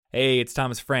Hey, it's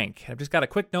Thomas Frank. I've just got a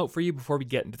quick note for you before we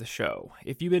get into the show.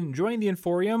 If you've been enjoying the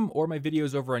Inforium or my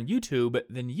videos over on YouTube,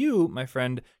 then you, my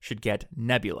friend, should get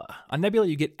Nebula. On Nebula,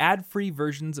 you get ad-free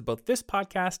versions of both this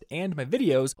podcast and my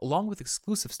videos, along with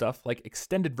exclusive stuff like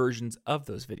extended versions of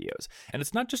those videos. And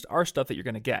it's not just our stuff that you're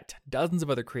going to get. Dozens of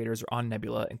other creators are on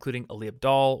Nebula, including Ali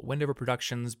Abdaal, Wendover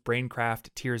Productions,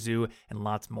 Braincraft, Tierzoo, and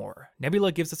lots more.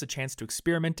 Nebula gives us a chance to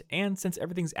experiment, and since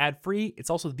everything's ad-free, it's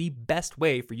also the best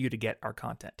way for you to get our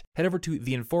content. Head over to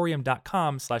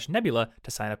theinforium.com/nebula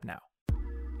to sign up now.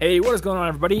 Hey, what is going on,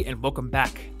 everybody, and welcome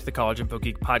back to the College Info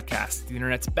Geek Podcast, the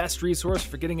internet's best resource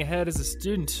for getting ahead as a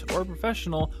student or a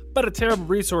professional, but a terrible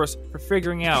resource for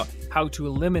figuring out how to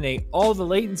eliminate all the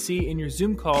latency in your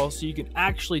Zoom call so you can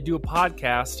actually do a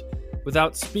podcast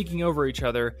without speaking over each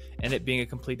other and it being a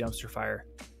complete dumpster fire.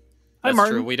 Hi, That's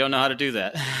Martin. true. We don't know how to do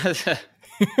that.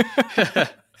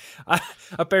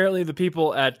 Apparently, the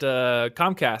people at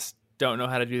Comcast don't know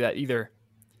how to do that either.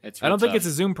 I don't think it's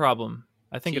a Zoom problem.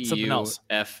 I think it's something else.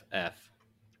 T-U-F-F.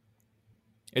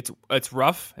 It's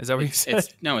rough? Is that what you said?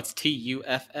 No, it's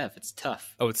T-U-F-F. It's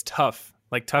tough. Oh, it's tough.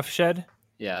 Like Tough Shed?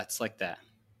 Yeah, it's like that.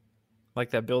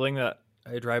 Like that building that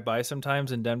I drive by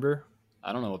sometimes in Denver?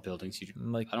 I don't know what buildings you...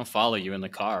 Like, I don't follow you in the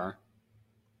car.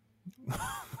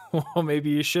 Well,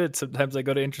 maybe you should. Sometimes I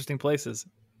go to interesting places.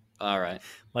 All right.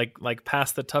 Like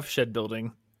past the Tough Shed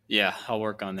building. Yeah, I'll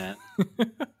work on that.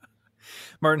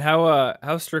 Martin,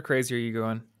 how stir crazy are you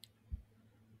going?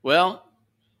 Well,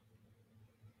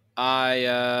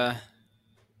 I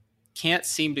can't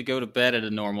seem to go to bed at a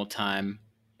normal time,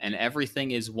 and everything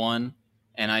is one,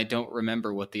 and I don't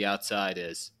remember what the outside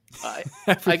is. I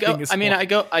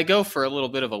go for a little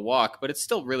bit of a walk, but it's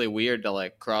still really weird to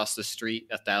like cross the street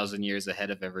 1,000 years ahead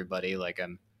of everybody.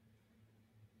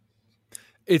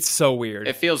 It's so weird.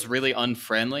 It feels really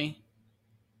unfriendly.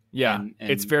 Yeah, and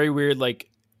it's very weird. Like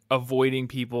avoiding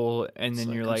people, and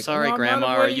then you're like, "Sorry, "Oh,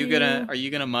 Grandma, are you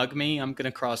gonna mug me? I'm gonna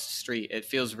cross the street." It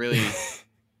feels really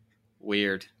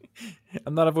weird.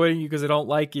 I'm not avoiding you because I don't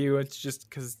like you. It's just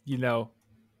because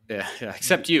Yeah.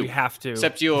 Except you. We have to.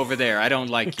 Except you over there. I don't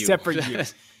like you. Except for you.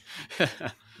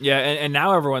 Yeah, and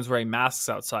now everyone's wearing masks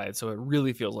outside, so it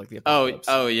really feels like the apocalypse.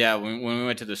 Oh yeah. When we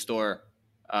went to the store,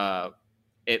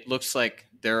 it looks like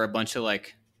there are a bunch of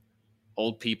like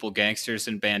old people, gangsters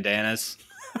in bandanas.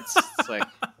 It's like,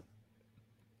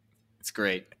 it's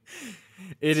great.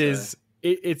 It's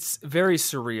very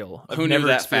surreal. Who knew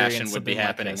that fashion would be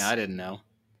happening? I didn't know.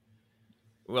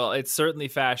 Well, it's certainly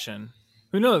fashion.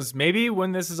 Who knows? Maybe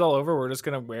when this is all over, we're just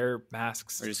going to wear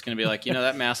masks. We're just going to be like,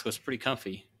 that mask was pretty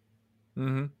comfy.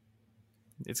 Mm-hmm.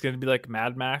 It's going to be like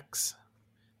Mad Max.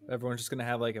 Everyone's just going to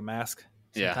have like a mask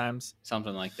sometimes. Yeah,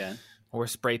 something like that. Or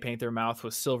spray paint their mouth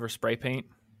with silver spray paint.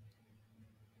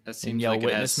 That seems like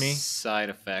it has me. Side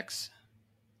effects.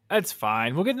 That's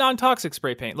fine. We'll get non-toxic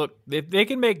spray paint. Look, if they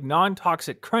can make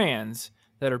non-toxic crayons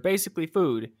that are basically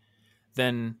food,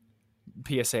 then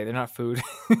PSA, they're not food.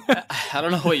 I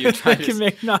don't know what you're trying to say. They can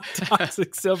make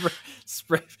non-toxic silver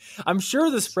spray. I'm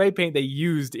sure the spray paint they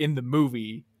used in the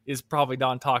movie is probably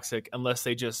non-toxic unless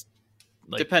they just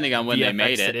depending on when they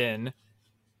made it in.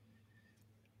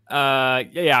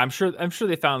 Yeah, I'm sure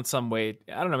they found some way.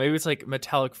 I don't know, maybe it's like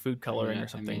metallic food coloring or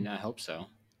something. I mean, I hope so.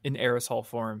 In aerosol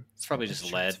form. It's probably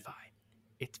just lead.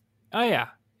 It's fine.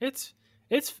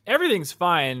 It's everything's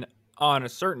fine on a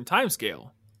certain time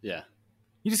scale. Yeah.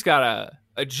 You just gotta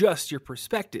adjust your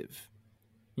perspective.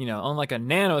 On like a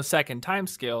nanosecond time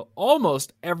scale,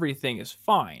 almost everything is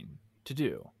fine to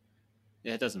do.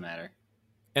 Yeah, it doesn't matter.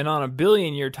 And on a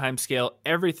billion-year time scale,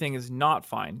 everything is not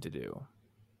fine to do.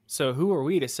 So who are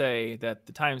we to say that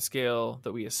the time scale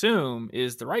that we assume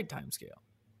is the right time scale?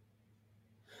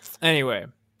 Anyway,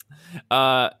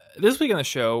 this week on the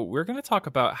show, we're going to talk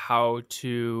about how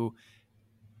to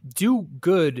do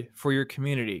good for your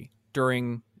community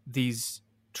during these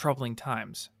troubling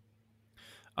times.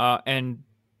 And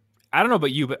I don't know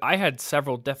about you, but I had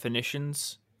several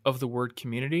definitions of the word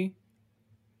community.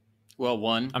 Well,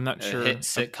 I'm not sure. Hit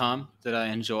sitcom that I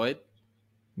enjoyed.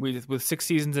 With 6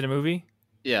 seasons in a movie?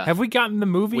 Yeah. Have we gotten the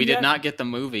movie We yet? did not get the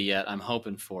movie yet. I'm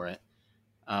hoping for it.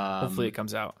 Hopefully it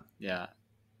comes out. Yeah.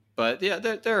 But yeah,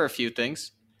 there are a few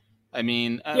things. I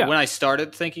mean, when I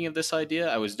started thinking of this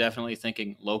idea, I was definitely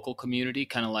thinking local community,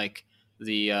 kind of like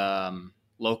the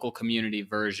local community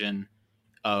version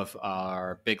of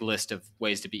our big list of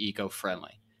ways to be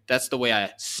eco-friendly. That's the way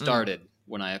I started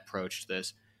when I approached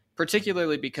this,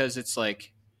 particularly because it's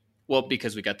like, well,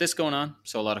 because we got this going on,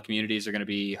 so a lot of communities are going to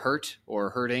be hurt or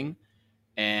hurting,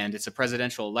 and it's a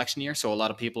presidential election year, so a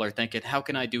lot of people are thinking, how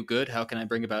can I do good? How can I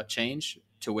bring about change?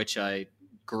 To which I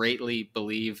greatly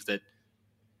believe that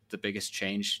the biggest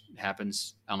change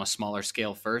happens on a smaller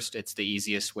scale first. It's the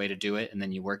easiest way to do it, and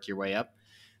then you work your way up.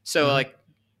 So like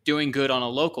doing good on a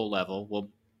local level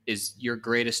is your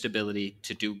greatest ability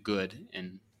to do good,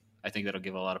 and I think that'll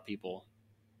give a lot of people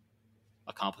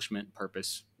accomplishment,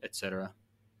 purpose, etc.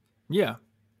 Yeah.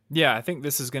 I think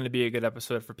this is going to be a good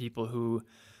episode for people who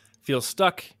feel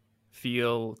stuck,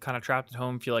 feel kind of trapped at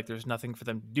home, feel like there's nothing for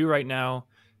them to do right now,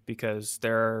 because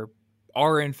there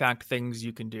are in fact things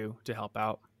you can do to help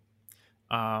out.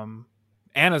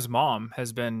 Anna's mom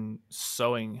has been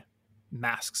sewing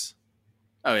masks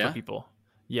for people.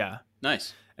 Yeah.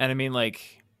 Nice. And I mean,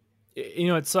 like,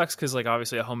 it sucks because, like,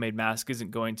 obviously a homemade mask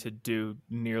isn't going to do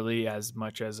nearly as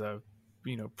much as a,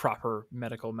 proper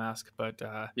medical mask. But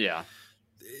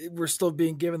we're still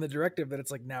being given the directive that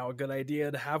it's, like, now a good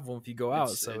idea to have one if you go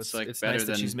out. It's like it's nice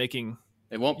that she's making...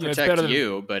 It won't protect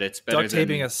you, but it's better duct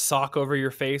taping a sock over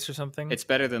your face or something. It's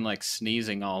better than, like,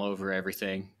 sneezing all over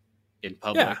everything in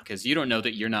public, because you don't know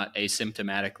that you're not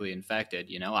asymptomatically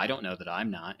infected. I don't know that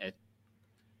I'm not.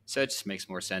 So it just makes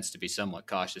more sense to be somewhat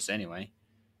cautious anyway.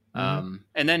 And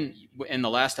then in the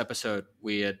last episode,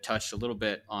 we had touched a little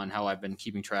bit on how I've been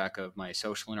keeping track of my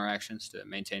social interactions to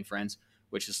maintain friends,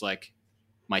 which is like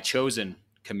my chosen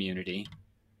community,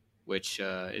 which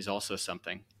is also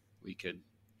something we could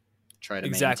try to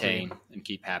maintain and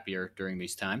keep happier during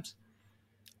these times.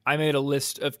 I made a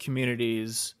list of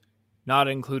communities, not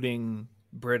including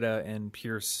Britta and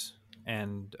Pierce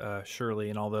and Shirley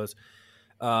and all those.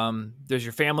 There's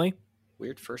your family.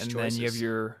 Weird first choices. And then you have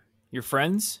your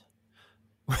friends.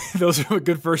 Those are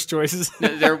good first choices.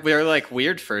 they're like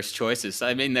weird first choices.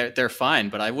 I mean, they're fine,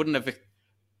 but I wouldn't have.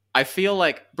 I feel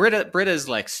like Britta's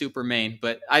like super main,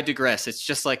 but I digress. It's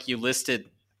just like you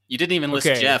didn't even list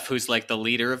Jeff, who's like the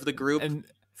leader of the group, and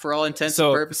for all intents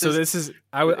and purposes. So this is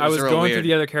I was going through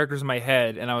the other characters in my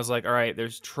head, and I was like, all right,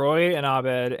 there's Troy and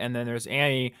Abed, and then there's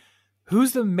Annie.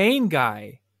 Who's the main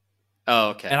guy? Oh,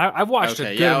 okay. And I've watched a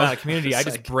good amount of Community. I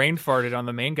just brain farted on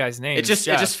the main guy's name. It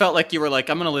just felt like you were like,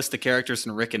 I'm going to list the characters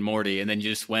in Rick and Morty, and then you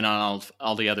just went on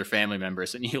all the other family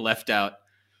members, and you left out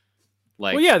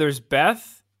like. Well, yeah, there's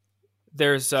Beth.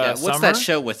 There's Summer. What's that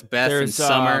show with Beth and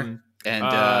Summer?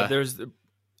 And there's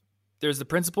the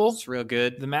principal. It's real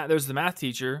good. There's the math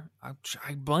teacher. I'm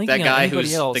blanking that guy on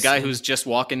anybody else. The guy who's just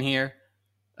walking here.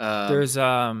 There's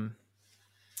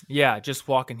just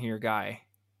walking here guy.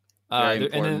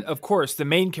 And then, of course, the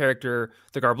main character,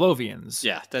 the Garblovians.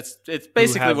 Yeah, it's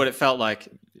basically what it felt like.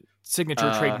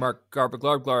 Signature trademark Garb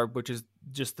Glarb Glarb, which is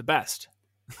just the best.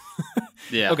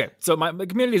 Yeah. Okay, so my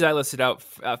communities I listed out: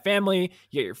 family,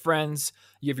 you get your friends,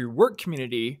 you have your work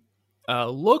community,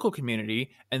 local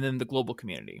community, and then the global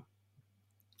community.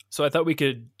 So I thought we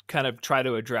could kind of try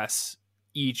to address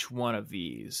each one of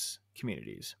these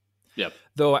communities. Yep.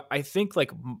 Though I think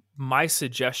like my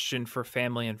suggestion for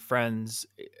family and friends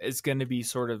is going to be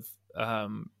sort of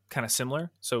kind of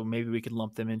similar. So maybe we could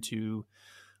lump them into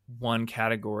one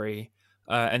category.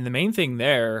 And the main thing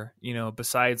there,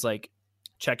 besides like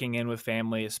checking in with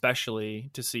family,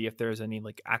 especially to see if there's any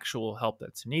like actual help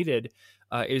that's needed,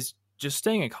 is just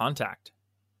staying in contact.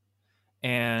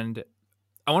 And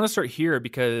I want to start here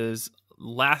because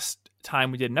last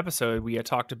time we did an episode, we had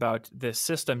talked about this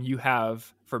system you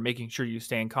have for making sure you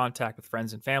stay in contact with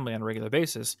friends and family on a regular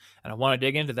basis. And I want to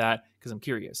dig into that because I'm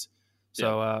curious.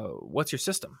 So what's your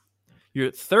system? Your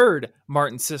third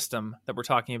Martin system that we're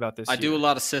talking about this year. I do a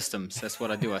lot of systems. That's what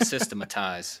I do. I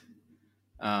systematize.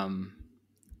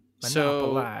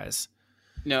 Monopolize.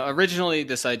 Originally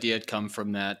this idea had come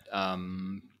from that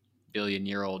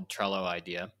billion-year-old Trello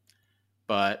idea.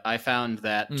 But I found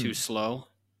that too slow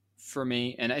for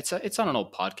me, and it's on an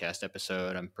old podcast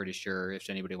episode. I'm pretty sure if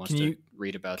anybody wants to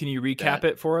read about. Can you recap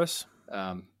it for us?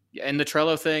 In the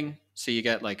Trello thing, so you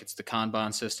got like it's the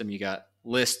Kanban system. You got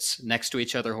lists next to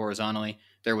each other horizontally.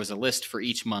 There was a list for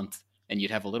each month, and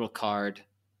you'd have a little card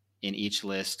in each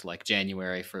list, like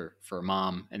January for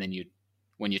mom, and then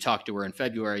when you talk to her in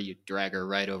February, you drag her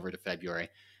right over to February.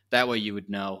 That way, you would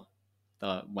know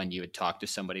when you had talked to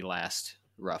somebody last,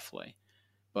 roughly.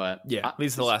 But at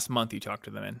least the last month you talked to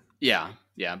them in. Yeah.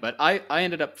 But I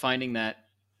ended up finding that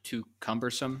too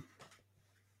cumbersome,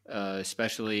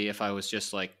 especially if I just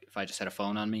had a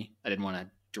phone on me. I didn't want to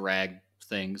drag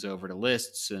things over to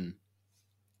lists and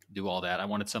do all that. I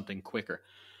wanted something quicker.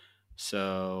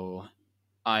 So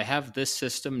I have this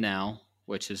system now,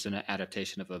 which is an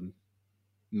adaptation of a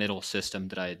middle system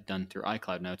that I had done through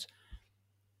iCloud Notes.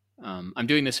 I'm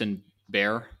doing this in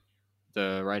Bear,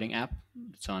 the writing app.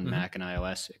 It's on Mac and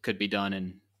iOS. It could be done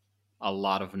in a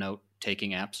lot of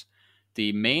note-taking apps.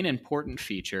 The main important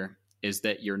feature is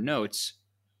that your notes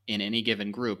in any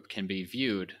given group can be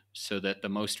viewed so that the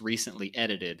most recently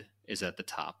edited is at the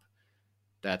top.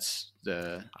 That's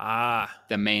the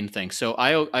main thing. So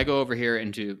I go over here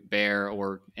into Bear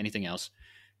or anything else,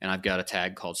 and I've got a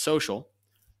tag called social,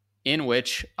 in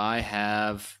which I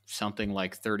have something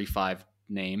like 35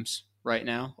 names right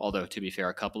now. Although, to be fair,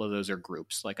 a couple of those are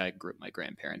groups. Like, I group my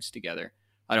grandparents together.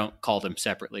 I don't call them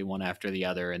separately one after the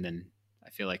other, and then I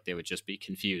feel like they would just be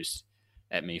confused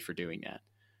at me for doing that.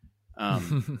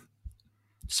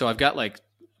 So I've got like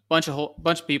bunch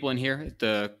of people in here.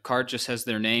 The card just has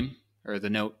their name, or the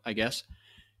note, I guess.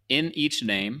 In each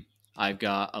name, I've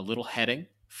got a little heading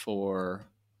for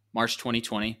March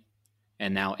 2020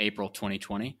 and now April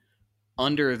 2020.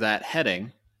 Under that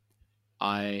heading,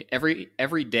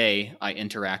 every day I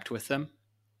interact with them.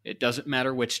 It doesn't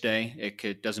matter which day.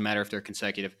 Doesn't matter if they're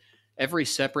consecutive. Every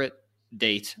separate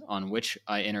date on which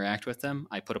I interact with them,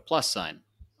 I put a plus sign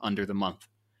under the month.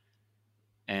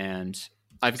 And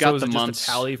I've got the months. Just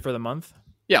a tally for the month?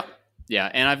 Yeah.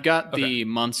 And I've got the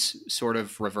months sort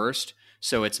of reversed.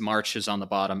 So it's March is on the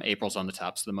bottom, April's on the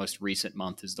top. So the most recent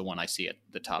month is the one I see at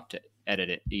the top to edit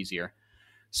it easier.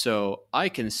 So I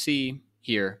can see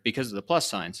here, because of the plus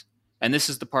signs, and this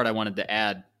is the part I wanted to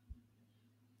add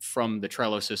from the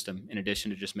Trello system, in addition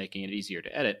to just making it easier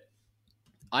to edit,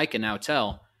 I can now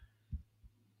tell,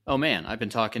 oh man, I've been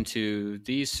talking to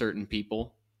these certain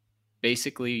people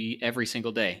basically every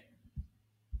single day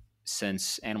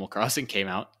since Animal Crossing came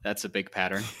out. That's a big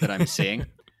pattern that I'm seeing.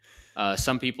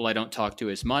 Some people I don't talk to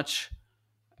as much.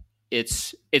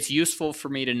 It's useful for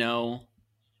me to know,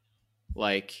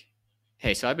 like,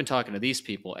 hey, so I've been talking to these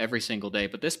people every single day,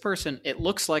 but this person, it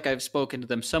looks like I've spoken to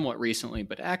them somewhat recently,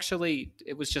 but actually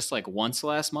it was just like once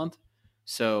last month.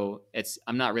 So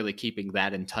I'm not really keeping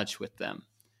that in touch with them,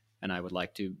 and I would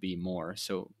like to be more.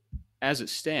 So as it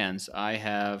stands, I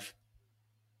have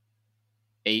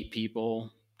 8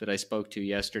 people that I spoke to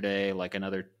yesterday, like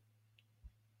another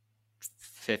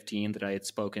 15 that I had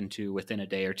spoken to within a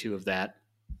day or two of that.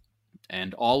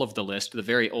 And all of the list, the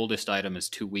very oldest item is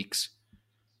 2 weeks.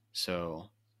 So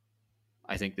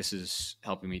I think this is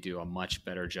helping me do a much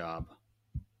better job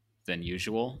than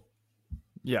usual.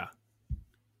 Yeah.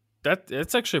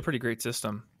 That's actually a pretty great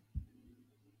system.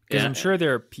 Because I'm sure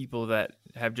there are people that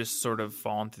have just sort of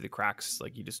fallen through the cracks.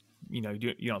 Like, you just, you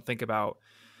don't think about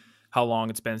how long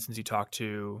it's been since you talked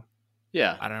to,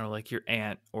 I don't know, like your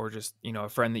aunt, or just, a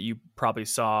friend that you probably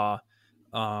saw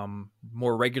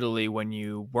more regularly when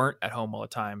you weren't at home all the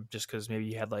time, just because maybe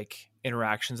you had like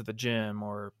interactions at the gym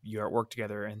or you're at work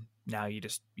together, and now you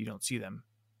don't see them.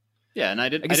 Yeah, and I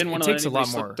didn't want to let anybody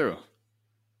slip through.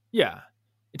 Yeah,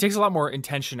 it takes a lot more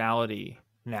intentionality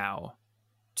now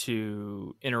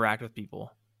to interact with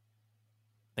people.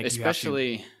 Like,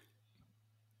 especially,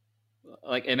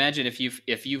 like, imagine if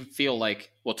you feel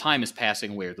like, well, time is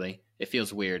passing weirdly. It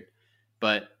feels weird,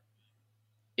 but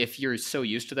if you're so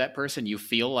used to that person, you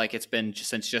feel like it's been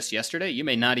since just yesterday. You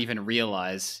may not even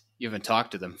realize you haven't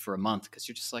talked to them for a month, because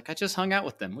you're just like, I just hung out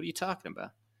with them. What are you talking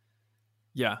about?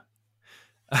 Yeah.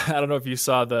 I don't know if you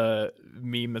saw the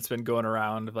meme that's been going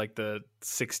around of like the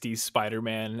 60s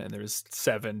Spider-Man, and there's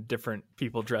 7 different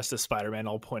people dressed as Spider-Man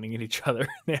all pointing at each other.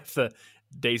 They have the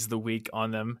days of the week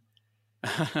on them.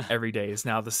 Every day is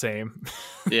now the same.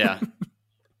 Yeah.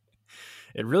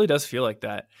 It really does feel like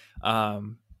that.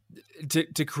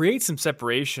 To create some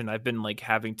separation, I've been like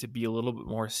having to be a little bit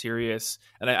more serious.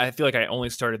 And I feel like I only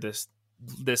started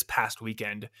this past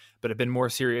weekend, but I've been more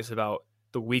serious about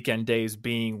the weekend days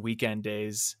being weekend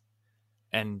days,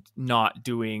 and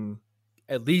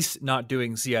at least not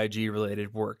doing CIG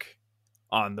related work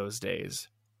on those days.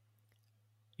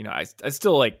 I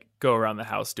still like go around the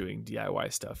house doing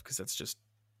DIY stuff, because that's just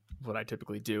what I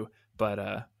typically do.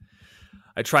 But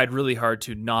I tried really hard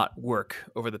to not work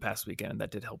over the past weekend, and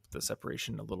that did help the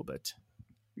separation a little bit.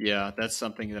 Yeah, that's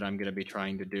something that I'm going to be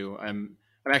trying to do. I'm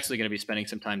actually going to be spending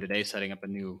some time today setting up a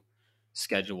new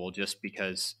schedule, just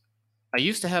because I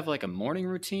used to have like a morning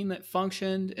routine that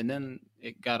functioned, and then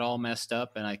it got all messed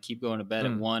up, and I keep going to bed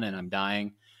at 1 and I'm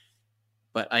dying.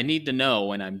 But I need to know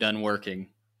when I'm done working,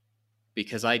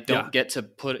 because I don't get to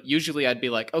usually I'd be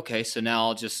like, okay, so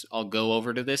now I'll go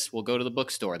over to this. We'll go to the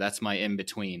bookstore. That's my in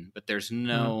between, but there's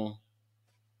no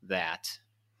that.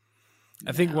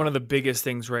 I think one of the biggest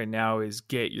things right now is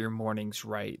get your mornings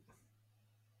right,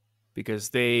 because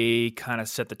they kind of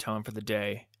set the tone for the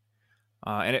day.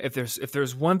 And if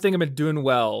there's one thing I've been doing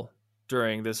well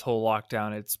during this whole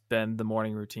lockdown, it's been the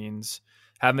morning routines.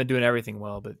 Haven't been doing everything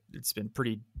well, but it's been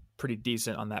pretty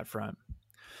decent on that front.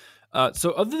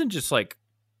 So other than just like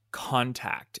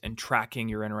contact and tracking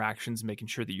your interactions, making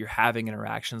sure that you're having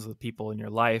interactions with people in your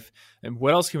life? And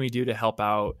what else can we do to help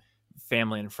out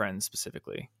family and friends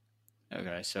specifically?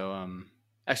 Okay, so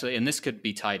actually, and this could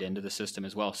be tied into the system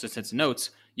as well. Since it's notes,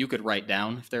 you could write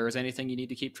down if there is anything you need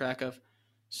to keep track of.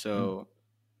 So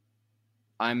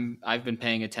I've been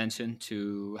paying attention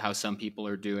to how some people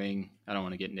are doing. I don't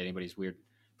want to get into anybody's weird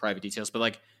private details, but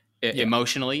like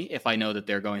emotionally, if I know that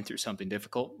they're going through something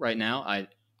difficult right now,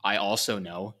 I also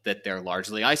know that they're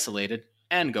largely isolated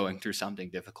and going through something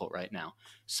difficult right now.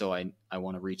 So I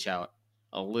want to reach out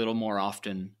a little more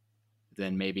often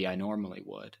than maybe I normally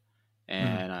would.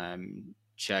 And I'm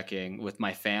checking with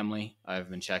my family. I've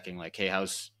been checking like, hey,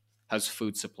 how's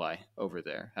food supply over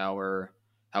there? How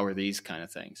are these kind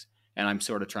of things? And I'm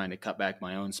sort of trying to cut back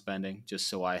my own spending just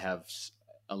so I have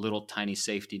a little tiny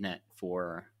safety net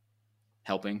for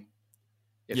helping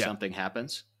if something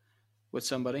happens with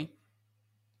somebody.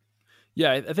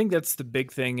 Yeah, I think that's the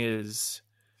big thing is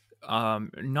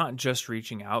not just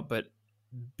reaching out, but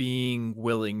being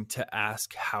willing to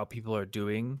ask how people are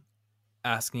doing,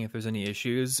 asking if there's any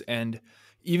issues. And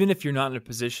even if you're not in a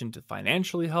position to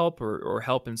financially help or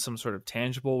help in some sort of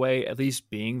tangible way, at least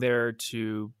being there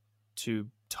to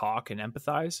talk and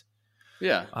empathize.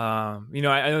 Yeah. I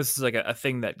know this is like a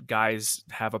thing that guys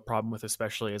have a problem with,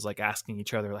 especially, is like asking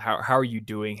each other, how are you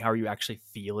doing? How are you actually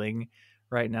feeling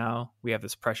right now? We have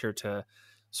this pressure to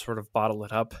sort of bottle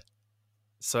it up.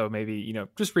 So maybe,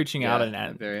 just reaching out and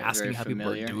asking how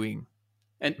people are doing.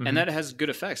 And that has good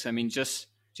effects. I mean, just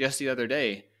the other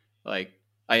day, like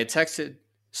I had texted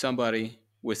somebody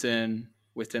within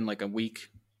like a week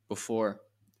before,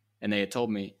 and they had told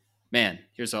me, man,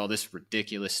 here's all this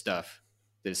ridiculous stuff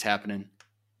that is happening.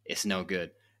 It's no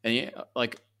good. And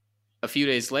like a few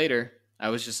days later, I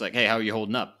was just like, hey, how are you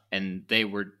holding up? And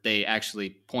they actually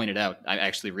pointed out, I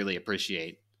actually really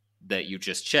appreciate that you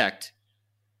just checked.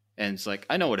 And it's like,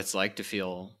 I know what it's like to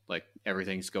feel like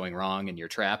everything's going wrong and you're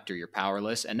trapped or you're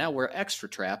powerless. And now we're extra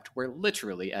trapped. We're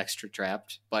literally extra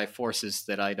trapped by forces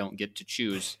that I don't get to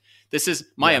choose. This is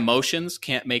my emotions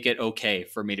can't make it okay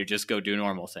for me to just go do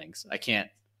normal things. I can't,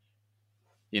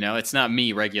 it's not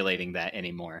me regulating that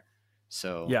anymore.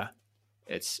 So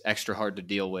it's extra hard to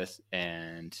deal with,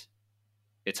 and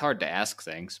it's hard to ask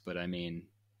things, but I mean,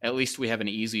 at least we have an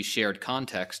easy shared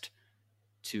context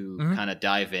to kind of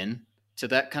dive in to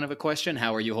that kind of a question.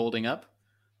 How are you holding up?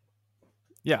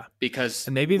 Yeah. Because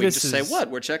and maybe we this just say,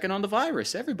 what? We're checking on the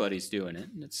virus. Everybody's doing it.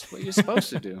 And it's what you're supposed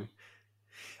to do.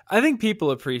 I think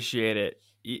people appreciate it,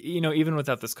 even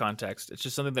without this context. It's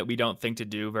just something that we don't think to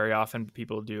do very often, but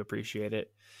people do appreciate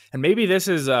it. And maybe this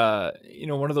is,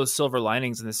 one of those silver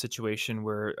linings in this situation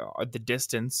where the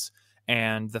distance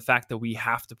and the fact that we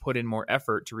have to put in more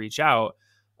effort to reach out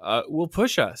will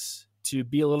push us to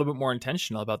be a little bit more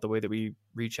intentional about the way that we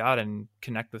reach out and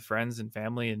connect with friends and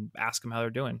family and ask them how they're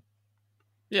doing.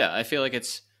 Yeah, I feel like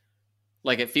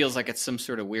it feels like it's some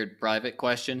sort of weird private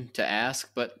question to ask,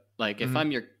 but like if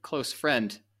I'm your close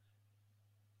friend,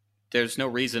 there's no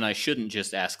reason I shouldn't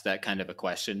just ask that kind of a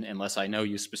question unless I know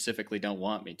you specifically don't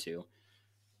want me to.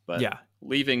 But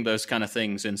leaving those kind of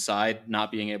things inside,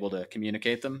 not being able to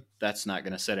communicate them, that's not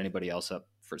going to set anybody else up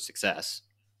for success.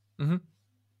 Mm-hmm.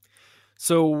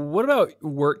 So what about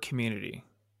work community?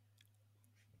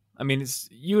 I mean,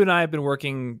 you and I have been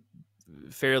working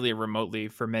fairly remotely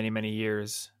for many, many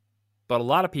years, but a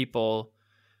lot of people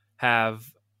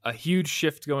have a huge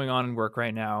shift going on in work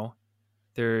right now.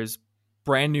 There's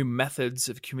brand new methods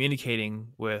of communicating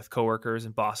with coworkers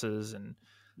and bosses and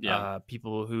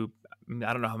people who,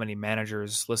 I don't know how many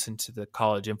managers listen to the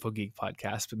College Info Geek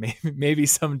podcast, but maybe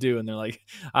some do. And they're like,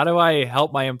 how do I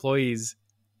help my employees?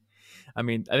 I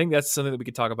mean, I think that's something that we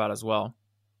could talk about as well.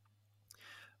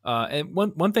 And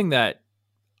one thing that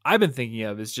I've been thinking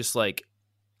of is just like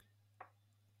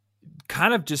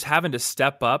kind of just having to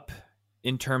step up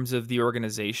in terms of the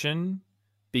organization,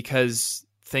 because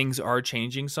things are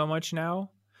changing so much now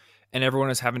and everyone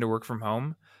is having to work from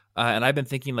home. And I've been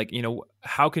thinking like,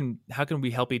 how can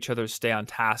we help each other stay on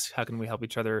task? How can we help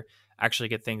each other actually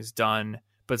get things done,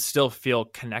 but still feel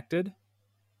connected?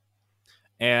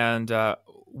 And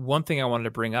one thing I wanted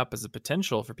to bring up as a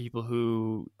potential for people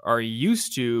who are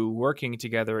used to working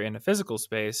together in a physical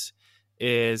space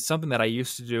is something that I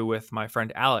used to do with my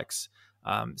friend Alex.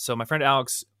 So my friend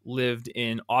Alex lived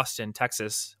in Austin,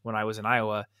 Texas when I was in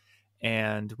Iowa,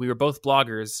 and we were both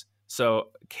bloggers. So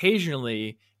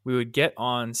occasionally we would get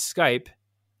on Skype,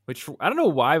 which I don't know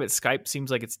why, but Skype seems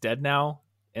like it's dead now.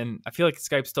 And I feel like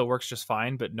Skype still works just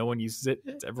fine, but no one uses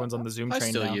it. Everyone's on the Zoom train now. I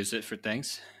still use it for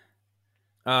things.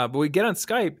 But we get on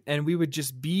Skype and we would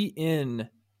just be in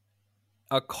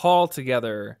a call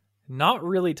together not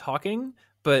really talking,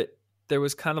 but there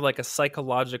was kind of like a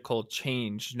psychological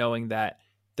change knowing that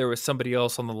there was somebody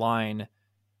else on the line,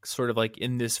 sort of like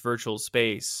in this virtual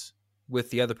space with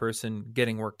the other person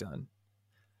getting work done.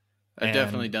 I've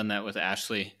definitely done that with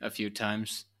Ashley a few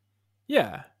times.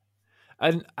 Yeah.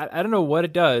 I don't know what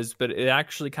it does, but it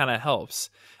actually kind of helps.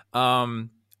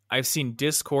 I've seen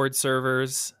Discord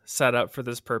servers set up for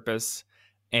this purpose.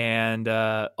 And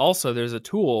also there's a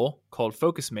tool called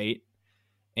FocusMate,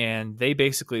 and they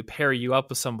basically pair you up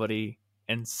with somebody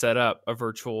and set up a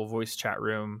virtual voice chat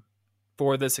room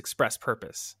for this express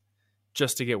purpose,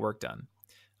 just to get work done.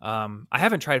 I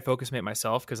haven't tried FocusMate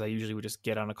myself because I usually would just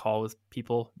get on a call with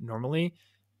people normally,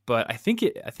 but I think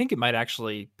it might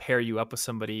actually pair you up with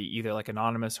somebody either like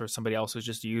anonymous or somebody else who's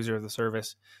just a user of the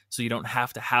service, so you don't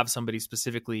have to have somebody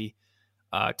specifically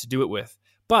to do it with.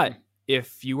 But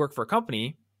if you work for a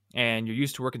company and you're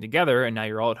used to working together and now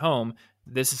you're all at home,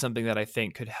 this is something that I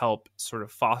think could help sort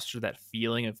of foster that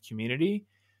feeling of community,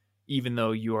 even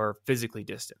though you are physically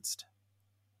distanced.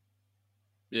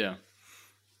 Yeah.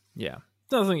 Yeah.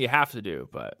 It's not something you have to do,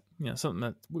 but something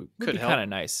that would be kind of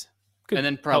nice. Could and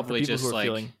then probably just like,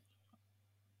 feeling...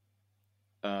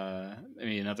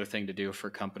 another thing to do for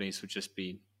companies would just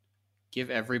be give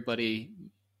everybody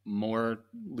more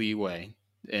leeway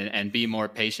and be more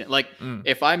patient. Like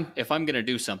if I'm going to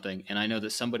do something and I know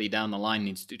that somebody down the line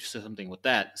needs to do something with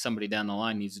that, somebody down the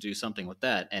line needs to do something with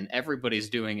that, and everybody's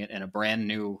doing it in a brand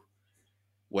new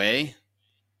way,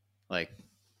 like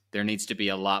there needs to be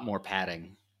a lot more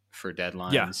padding for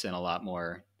deadlines and a lot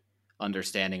more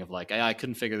understanding of like, I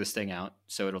couldn't figure this thing out,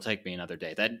 so it'll take me another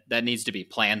day. That needs to be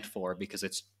planned for because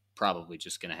it's probably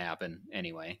just going to happen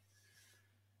anyway.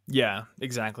 Yeah,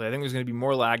 exactly. I think there's going to be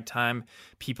more lag time.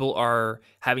 People are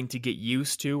having to get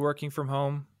used to working from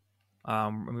home.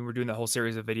 We're doing the whole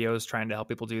series of videos trying to help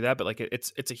people do that, but like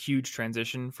it's a huge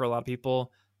transition for a lot of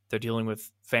people. They're dealing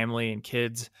with family and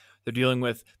kids. They're dealing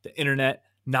with the internet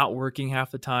not working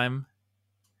half the time.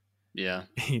 Yeah.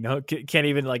 Can't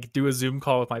even like do a Zoom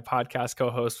call with my podcast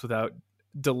co-host without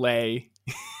delay.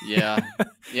 Yeah.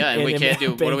 Yeah. And we can't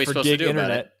do, what are we supposed to do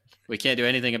about it? We can't do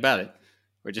anything about it.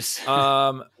 We're just,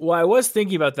 well, I was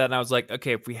thinking about that and I was like,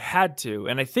 okay, if we had to,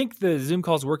 and I think the Zoom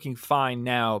call is working fine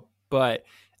now, but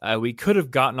we could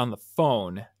have gotten on the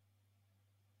phone.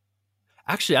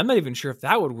 Actually, I'm not even sure if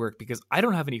that would work because I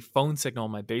don't have any phone signal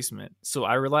in my basement. So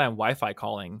I rely on Wi-Fi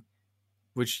calling,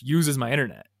 which uses my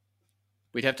internet.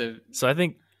 We'd have to. So I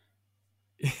think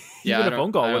even a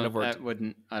phone call wouldn't have worked.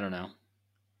 I don't know.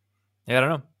 Yeah, I don't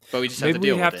know. But we just have to deal with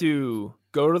it. Maybe we have to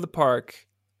go to the park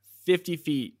 50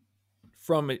 feet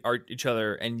from each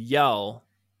other and yell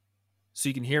so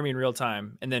you can hear me in real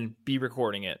time and then be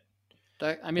recording it.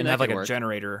 And have like a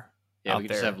generator. Yeah, we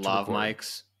could just have lav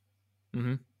mics.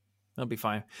 Mm-hmm. That'll be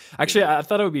fine. Actually, I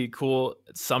thought it would be cool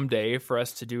someday for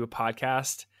us to do a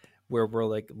podcast where we're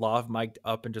like lav mic'd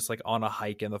up and just like on a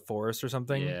hike in the forest or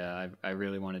something. Yeah, I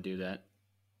really want to do that.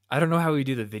 I don't know how we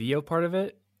do the video part of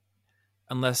it,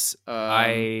 unless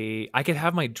I could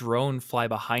have my drone fly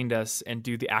behind us and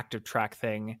do the active track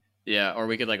thing. Yeah, or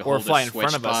we could like hold fly in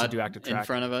front of us and do active track in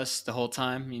front of us the whole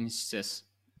time. I mean, it's just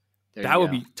that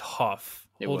would be tough.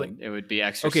 It would be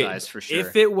exercise for sure.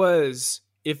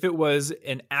 If it was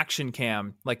an action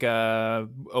cam like a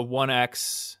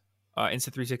 1X.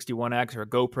 Insta360 1X or a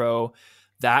GoPro,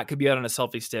 that could be out on a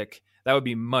selfie stick. That would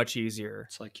be much easier.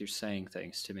 It's like you're saying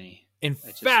things to me. In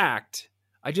fact,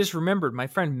 I just remembered my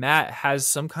friend Matt has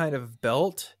some kind of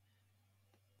belt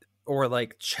or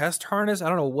like chest harness. I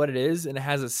don't know what it is. And it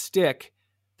has a stick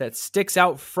that sticks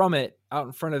out from it out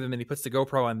in front of him. And he puts the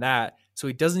GoPro on that. So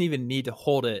he doesn't even need to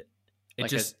hold it. It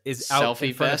like just is out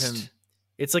in front of him.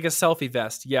 It's like a selfie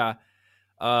vest. Yeah.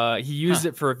 He used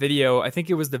it for a video. I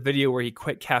think it was the video where he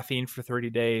quit caffeine for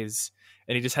 30 days.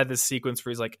 And he just had this sequence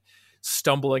where he's like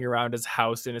stumbling around his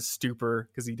house in a stupor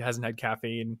because he hasn't had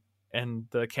caffeine. And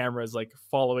the camera is like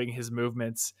following his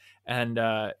movements. And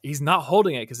he's not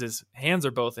holding it because his hands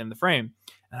are both in the frame.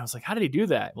 And I was like, how did he do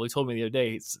that? Well, he told me the other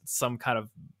day it's some kind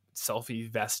of selfie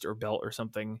vest or belt or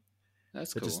something.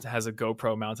 That's cool. It just has a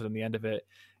GoPro mounted on the end of it.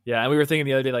 Yeah, and we were thinking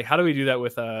the other day, like, how do we do that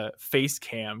with a face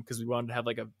cam? Because we wanted to have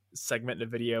like a segment in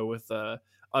a video with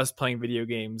us playing video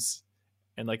games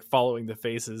and like following the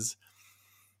faces.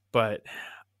 But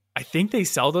I think they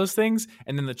sell those things,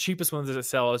 and then the cheapest ones that they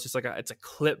sell is just like it's a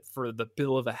clip for the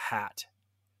bill of a hat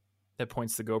that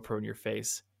points the GoPro in your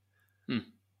face.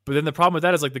 But then the problem with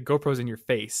that is like the GoPro's in your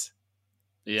face.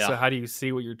 Yeah. So how do you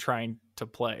see what you're trying to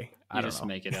play? I don't know.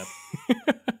 Make it up.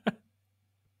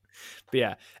 But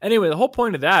yeah. Anyway, the whole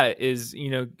point of that is,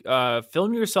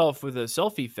 film yourself with a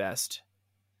selfie vest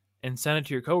and send it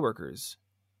to your coworkers.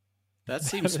 That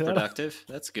seems productive.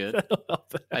 That's good.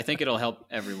 I think it'll help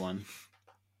everyone.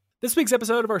 This week's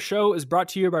episode of our show is brought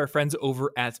to you by our friends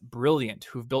over at Brilliant,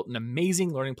 who've built an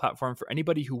amazing learning platform for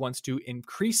anybody who wants to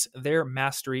increase their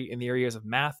mastery in the areas of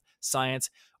math,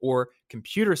 science, or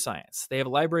computer science. They have a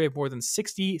library of more than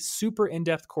 60 super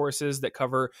in-depth courses that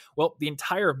cover, well, the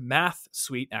entire math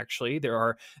suite, actually. There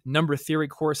are number theory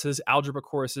courses, algebra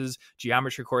courses,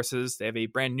 geometry courses. They have a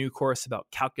brand new course about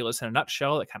calculus in a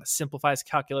nutshell that kind of simplifies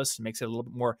calculus and makes it a little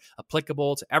bit more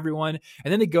applicable to everyone.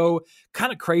 And then they go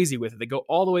kind of crazy with it. They go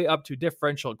all the way up to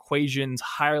differential equations,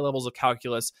 higher levels of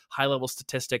calculus, high-level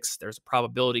statistics. There's a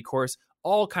probability course,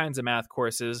 all kinds of math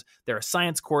courses. There are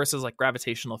science courses like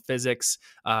gravitational physics.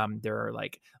 There are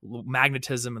like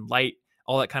magnetism and light,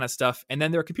 all that kind of stuff. And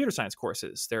then there are computer science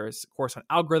courses. There's a course on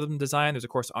algorithm design. There's a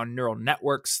course on neural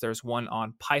networks. There's one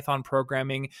on Python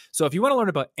programming. So if you want to learn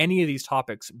about any of these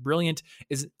topics, Brilliant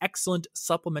is an excellent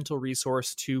supplemental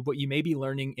resource to what you may be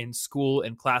learning in school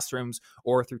and classrooms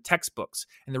or through textbooks.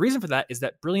 And the reason for that is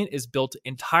that Brilliant is built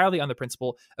entirely on the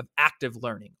principle of active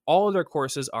learning. All of their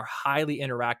courses are highly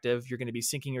interactive. You're going to be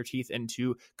sinking your teeth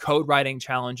into code writing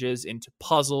challenges, into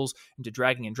puzzles, into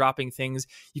dragging and dropping things.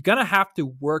 You're going to have to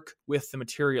work with the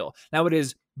material. Now, it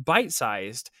is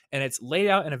bite-sized and it's laid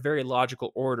out in a very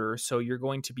logical order. So you're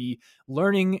going to be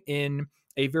learning in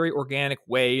a very organic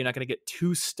way. You're not going to get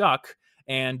too stuck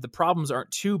and the problems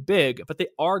aren't too big, but they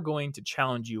are going to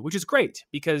challenge you, which is great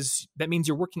because that means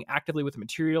you're working actively with the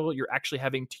material. You're actually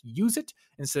having to use it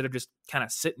instead of just kind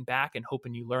of sitting back and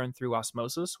hoping you learn through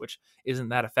osmosis, which isn't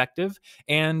that effective.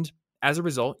 And as a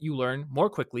result, you learn more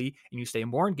quickly and you stay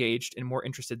more engaged and more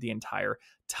interested the entire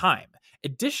time.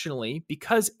 Additionally,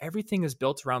 because everything is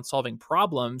built around solving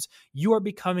problems, you are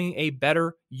becoming a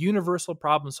better universal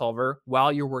problem solver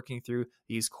while you're working through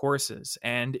these courses.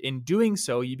 And in doing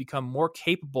so, you become more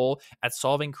capable at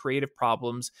solving creative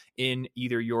problems in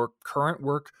either your current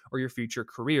work or your future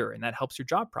career, and that helps your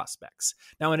job prospects.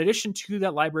 Now, in addition to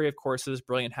that library of courses,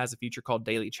 Brilliant has a feature called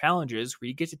Daily Challenges, where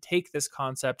you get to take this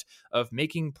concept of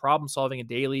making problem solving a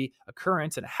daily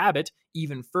occurrence and a habit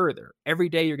even further. Every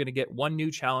day, you're going to get one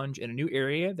new challenge in a new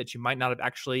area that you might not have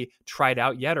actually tried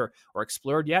out yet or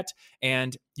explored yet.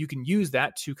 And you can use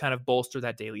that to kind of bolster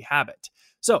that daily habit.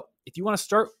 So if you want to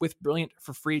start with Brilliant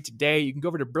for free today, you can go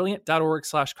over to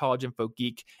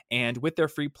brilliant.org/collegeinfogeek. And with their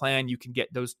free plan, you can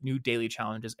get those new daily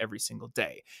challenges every single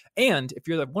day. And if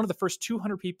you're one of the first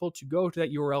 200 people to go to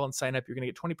that URL and sign up, you're going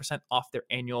to get 20% off their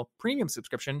annual premium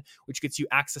subscription, which gets you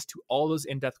access to all those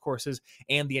in-depth courses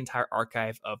and the entire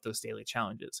archive of those daily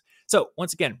challenges. So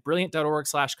once again,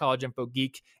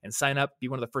 brilliant.org/collegeinfogeek and sign up. Be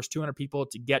one of the first 200 people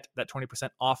to get that 20%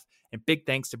 off. And big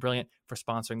thanks to Brilliant for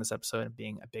sponsoring this episode and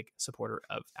being a big supporter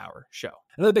of our show.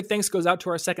 Another big thanks goes out to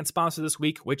our second sponsor this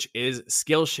week, which is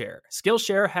Skillshare.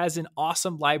 Skillshare has an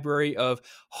awesome library of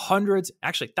hundreds,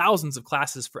 actually thousands of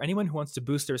classes for anyone who wants to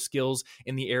boost their skills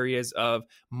in the areas of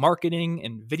marketing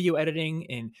and video editing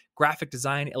and graphic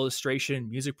design, illustration,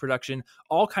 music production,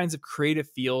 all kinds of creative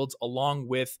fields, along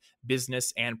with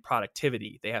business and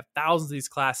productivity. They have thousands of these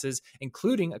classes,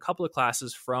 including a couple of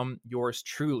classes from yours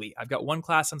truly. I've got one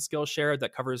class on Skillshare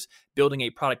that covers building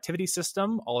a productivity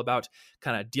system, all about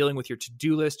kind of dealing with your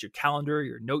to-do list, your calendar,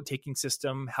 your note-taking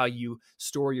system, how you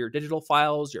store your digital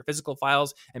files, your physical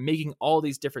files, and making all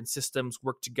these different systems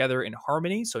work together in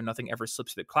harmony so nothing ever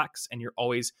slips through the cracks and you're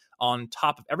always on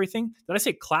top of everything. Did I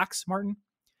say clacks, Martin?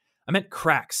 I meant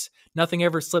cracks. Nothing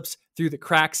ever slips through the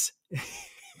cracks.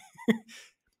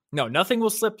 No, nothing will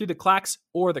slip through the clacks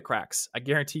or the cracks. I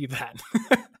guarantee you that.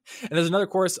 And there's another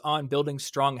course on building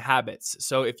strong habits.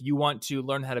 So if you want to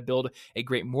learn how to build a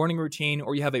great morning routine,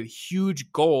 or you have a huge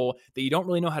goal that you don't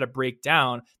really know how to break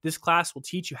down, this class will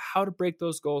teach you how to break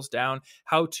those goals down,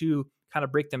 how to kind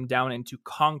of break them down into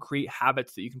concrete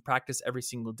habits that you can practice every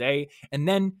single day, and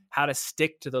then how to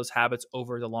stick to those habits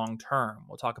over the long term.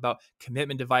 We'll talk about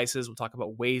commitment devices. We'll talk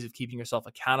about ways of keeping yourself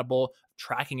accountable,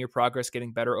 tracking your progress,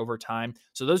 getting better over time.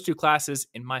 So those two classes,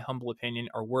 in my humble opinion,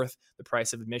 are worth the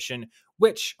price of admission,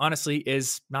 which honestly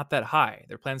is not that high.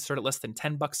 Their plans start at less than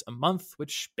 $10 a month,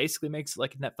 which basically makes it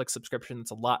like a Netflix subscription that's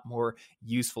a lot more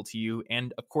useful to you.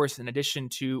 And of course, in addition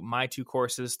to my two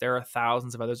courses, there are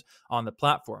thousands of others on the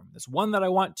platform. There's one that I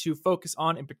want to focus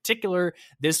on in particular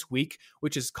this week,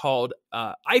 which is called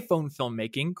iPhone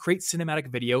Filmmaking, Create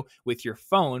Cinematic Video with Your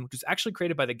Phone, which is actually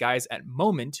created by the guys at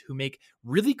Moment, who make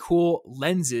really cool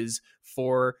lenses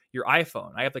for your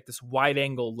iPhone. I have like this wide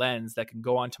angle lens that can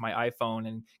go onto my iPhone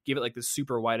and give it like this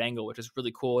super wide angle, which is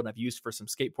really cool. And I've used for some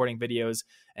skateboarding videos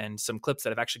and some clips that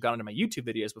have actually gone into my YouTube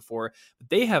videos before. But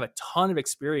they have a ton of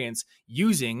experience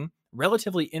using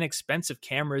relatively inexpensive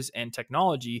cameras and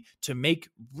technology to make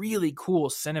really cool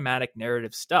cinematic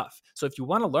narrative stuff. So if you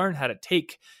want to learn how to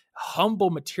take humble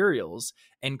materials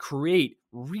and create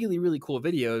really, really cool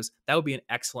videos, that would be an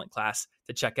excellent class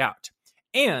to check out.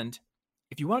 And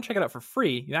if you want to check it out for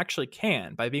free, you actually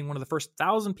can by being one of the first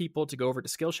 1,000 people to go over to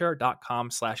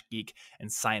Skillshare.com/geek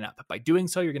and sign up. By doing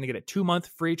so, you're going to get a 2-month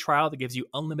free trial that gives you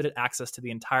unlimited access to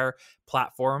the entire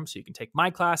platform. So you can take my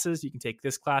classes, you can take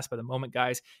this class by the moment,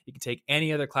 guys. You can take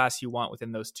any other class you want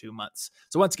within those 2 months.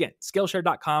 So once again,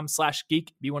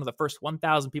 Skillshare.com/geek. Be one of the first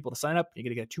 1,000 people to sign up. You're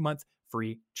going to get a 2-month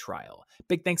free trial.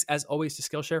 Big thanks, as always, to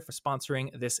Skillshare for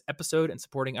sponsoring this episode and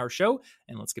supporting our show.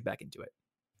 And let's get back into it.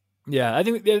 Yeah, I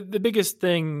think the biggest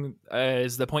thing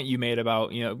is the point you made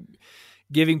about,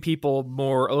 giving people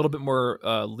a little bit more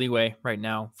leeway right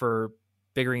now for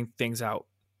figuring things out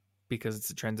because it's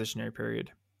a transitionary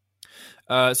period.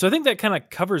 So I think that kind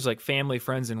of covers like family,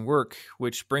 friends, and work,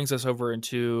 which brings us over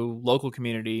into local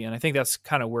community. And I think that's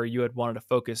kind of where you had wanted to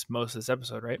focus most of this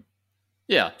episode, right?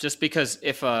 Yeah, just because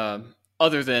if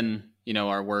other than,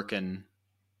 our work and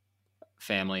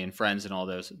family and friends and all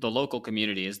those, the local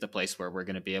community is the place where we're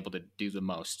going to be able to do the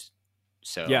most.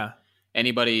 So yeah,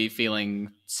 anybody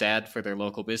feeling sad for their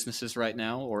local businesses right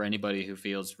now, or anybody who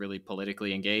feels really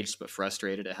politically engaged but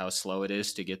frustrated at how slow it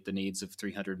is to get the needs of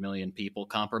 300 million people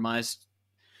compromised,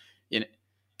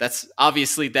 that's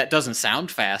obviously, that doesn't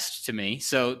sound fast to me.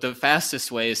 So the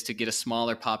fastest way is to get a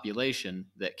smaller population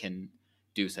that can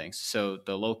do things. So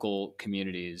the local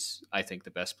community is, I think,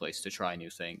 the best place to try new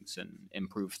things and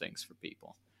improve things for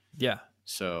people. Yeah.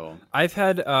 So I've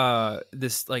had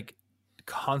this like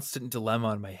constant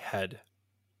dilemma in my head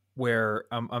where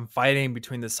I'm fighting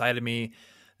between the side of me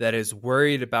that is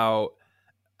worried about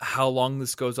how long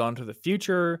this goes on to the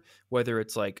future, whether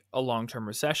it's like a long-term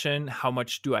recession, how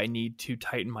much do I need to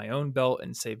tighten my own belt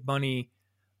and save money,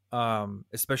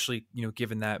 especially,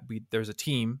 given that there's a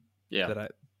team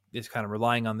that is kind of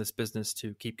relying on this business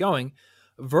to keep going,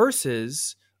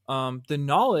 versus the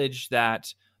knowledge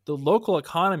that the local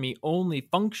economy only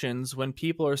functions when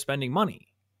people are spending money.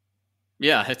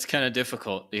 Yeah, it's kind of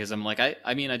difficult because I'm like,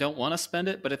 I mean, I don't want to spend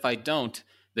it, but if I don't,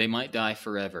 they might die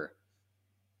forever.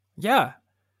 Yeah.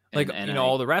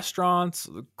 All the restaurants,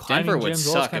 climbing Denver would gyms,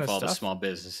 suck all if all stuff. the small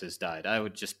businesses died. I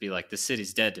would just be like, the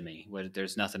city's dead to me.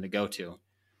 There's nothing to go to.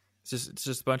 It's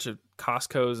just a bunch of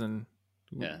Costco's and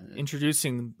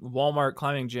introducing Walmart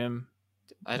climbing gym,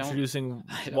 introducing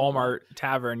Walmart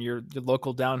Tavern, your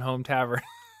local down home tavern,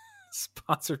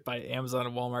 sponsored by Amazon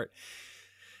and Walmart.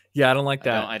 Yeah, I don't like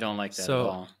that. I don't like that at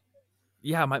all.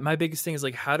 Yeah, my biggest thing is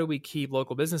like, how do we keep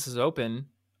local businesses open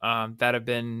that have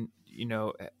been,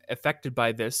 affected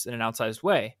by this in an outsized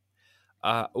way?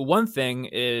 One thing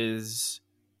is,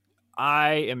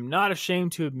 I am not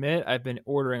ashamed to admit I've been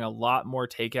ordering a lot more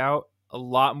takeout, a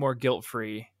lot more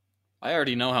guilt-free. I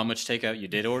already know how much takeout you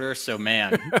did order, so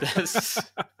man, this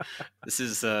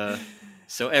is so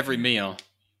every meal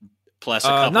plus a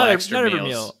couple extra meals. Every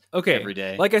meal. Okay, every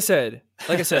day. Like I said,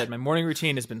 my morning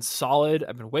routine has been solid.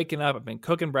 I've been waking up, I've been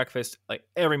cooking breakfast like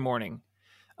every morning.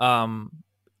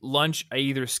 Lunch I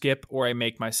either skip or I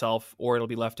make myself, or it'll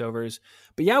be leftovers.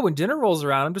 But yeah, when dinner rolls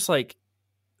around, I'm just like,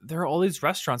 there are all these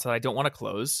restaurants that I don't want to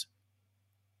close.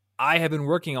 I have been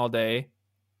working all day.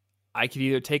 I could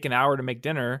either take an hour to make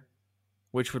dinner,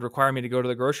 which would require me to go to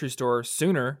the grocery store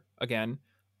sooner again,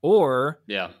 or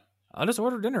I'll just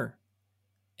order dinner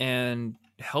and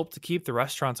help to keep the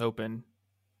restaurants open,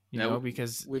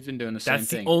 because we've been doing the same thing.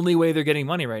 That's the only way they're getting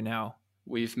money right now.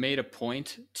 We've made a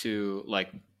point to,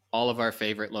 like, all of our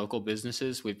favorite local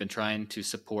businesses, we've been trying to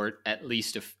support at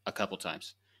least a couple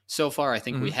times. So far, I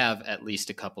think we have at least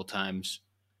a couple times,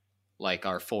 like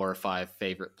our 4 or 5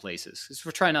 favorite places. Because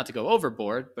we're trying not to go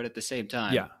overboard, but at the same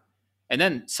time. Yeah. And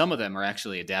then some of them are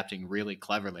actually adapting really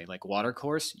cleverly. Like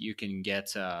Watercourse, you can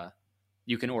get,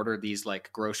 you can order these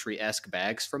like grocery-esque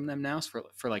bags from them now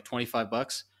for like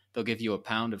 $25. They'll give you a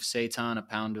pound of seitan, a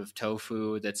pound of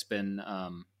tofu that's been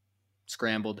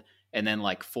scrambled, and then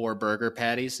like 4 burger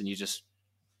patties, and it's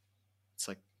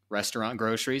like restaurant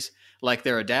groceries. Like,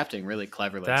 they're adapting really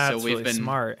cleverly. That's so really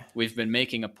smart. We've been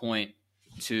making a point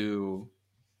to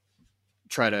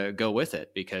try to go with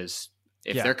it, because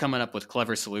if they're coming up with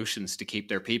clever solutions to keep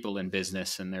their people in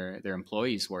business and their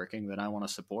employees working, then I want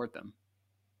to support them.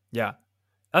 Yeah,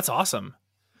 that's awesome.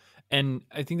 And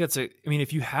I think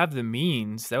if you have the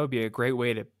means, that would be a great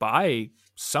way to buy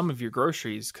some of your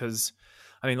groceries. Because,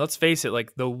 let's face it,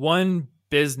 like, the one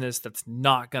business that's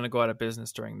not going to go out of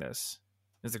business during this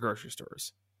is the grocery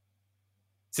stores.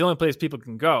 It's the only place people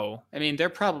can go. They're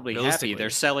probably happy. They're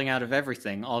selling out of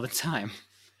everything all the time.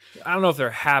 I don't know if they're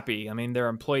happy. I mean, their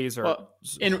employees are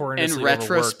in horrendously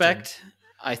retrospect,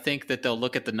 I think that they'll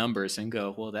look at the numbers and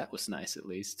go, "Well, that was nice, at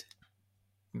least."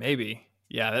 Maybe,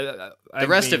 yeah. The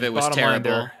rest of it was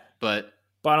terrible, but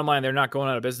bottom line, they're not going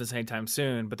out of business anytime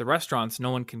soon. But the restaurants,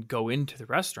 no one can go into the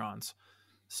restaurants,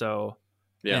 so.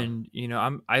 Yeah. And,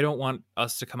 I don't want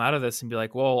us to come out of this and be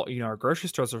like, well, our grocery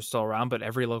stores are still around, but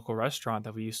every local restaurant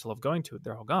that we used to love going to,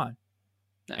 they're all gone.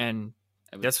 No, and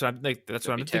that's what I'm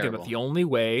thinking about. The only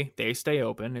way they stay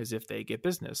open is if they get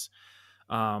business.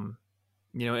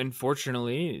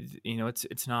 Unfortunately,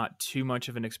 it's not too much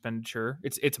of an expenditure.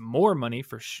 It's more money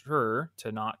for sure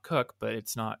to not cook, but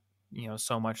it's not,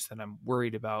 so much that I'm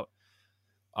worried about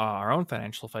our own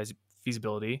financial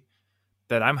feasibility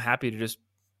that I'm happy to just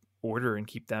order and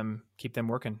keep them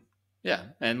working. Yeah,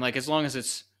 and like as long as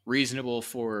it's reasonable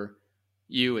for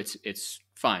you, it's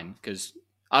fine. Because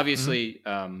obviously,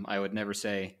 I would never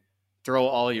say throw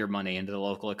all your money into the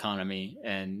local economy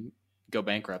and go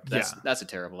bankrupt. That's a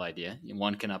terrible idea.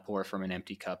 One cannot pour from an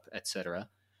empty cup, etc.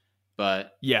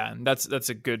 But yeah, that's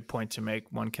a good point to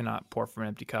make. One cannot pour from an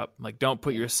empty cup. Like, don't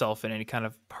put yourself in any kind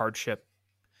of hardship,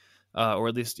 or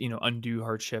at least undue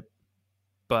hardship.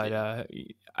 But I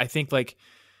think like.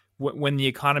 When the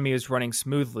economy is running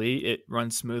smoothly, it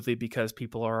runs smoothly because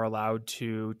people are allowed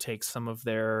to take some of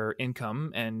their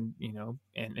income and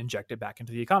inject it back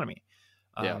into the economy.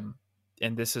 And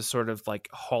this has sort of like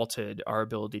halted our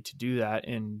ability to do that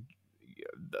in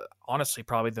honestly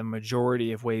probably the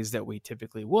majority of ways that we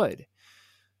typically would.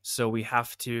 So we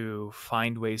have to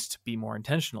find ways to be more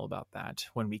intentional about that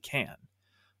when we can.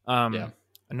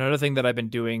 Another thing that I've been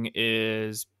doing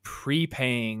is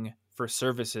prepaying for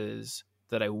services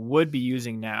that I would be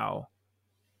using now,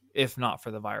 if not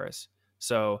for the virus.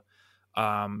 So,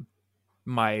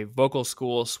 my vocal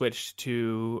school switched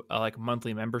to a like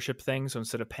monthly membership thing. So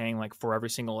instead of paying like for every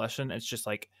single lesson, it's just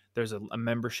like there's a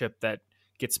membership that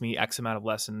gets me X amount of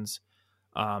lessons.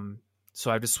 So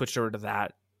I've just switched over to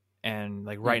that. And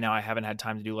like right now I haven't had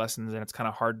time to do lessons, and it's kind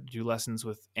of hard to do lessons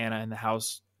with Anna in the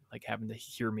house, like having to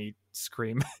hear me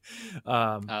scream.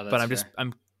 But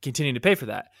I'm continuing to pay for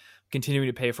that. Continuing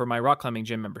to pay for my rock climbing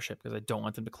gym membership because I don't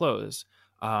want them to close.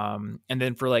 And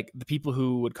then for like the people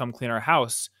who would come clean our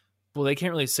house, well, they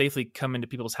can't really safely come into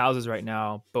people's houses right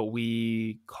now, but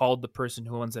we called the person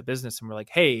who owns that business and we're like,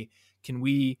 hey, can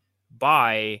we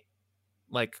buy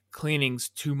like cleanings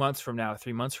 2 months from now,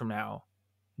 3 months from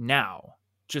now,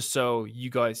 just so you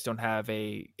guys don't have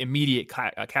a immediate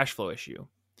cash flow issue.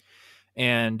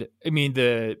 And I mean,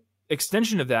 the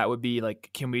extension of that would be like,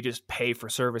 can we just pay for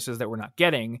services that we're not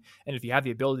getting? And if you have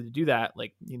the ability to do that,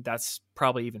 like that's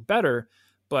probably even better.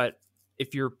 But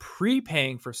if you're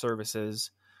prepaying for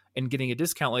services and getting a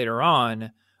discount later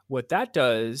on, what that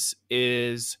does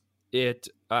is it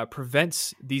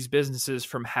prevents these businesses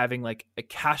from having like a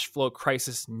cash flow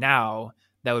crisis now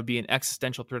that would be an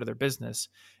existential threat to their business.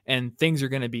 And things are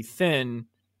going to be thin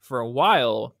for a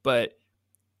while, but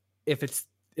if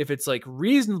it's like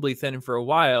reasonably thin for a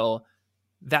while,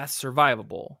 that's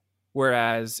survivable.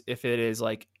 Whereas if it is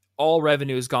like all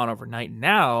revenue is gone overnight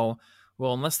now,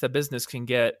 well, unless the business can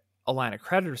get a line of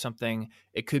credit or something,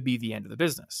 it could be the end of the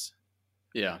business.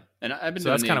 Yeah. And I've been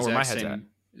doing that's kind of where my head's at.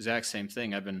 Exact same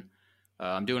thing. I've been,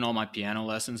 I'm doing all my piano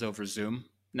lessons over Zoom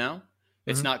now.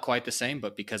 It's not quite the same,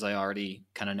 but because I already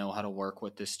kind of know how to work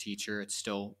with this teacher, it's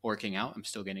still working out. I'm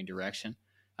still getting direction.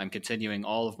 I'm continuing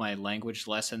all of my language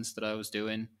lessons that I was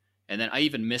doing. And then I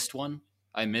even missed one.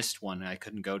 I missed one and I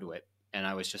couldn't go to it. And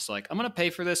I was just like, I'm going to pay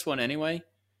for this one anyway.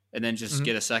 And then just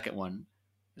get a second one.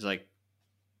 It's like,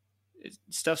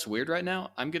 stuff's weird right now.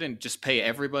 I'm going to just pay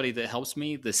everybody that helps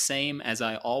me the same as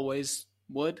I always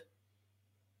would,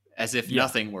 as if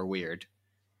nothing were weird.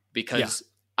 Because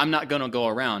I'm not going to go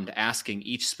around asking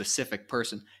each specific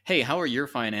person, hey, how are your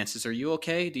finances? Are you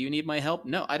okay? Do you need my help?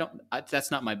 No, I don't.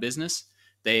 That's not my business.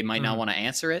 They might not want to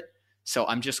answer it. So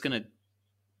I'm just going to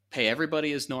pay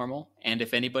everybody as normal. And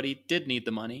if anybody did need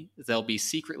the money, they'll be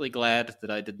secretly glad that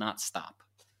I did not stop.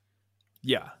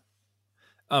 Yeah.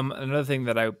 Another thing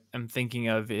that I am thinking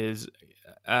of is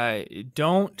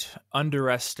don't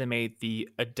underestimate the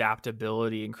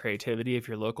adaptability and creativity of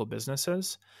your local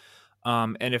businesses.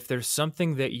 And if there's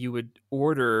something that you would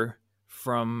order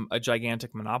from a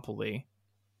gigantic monopoly,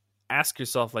 ask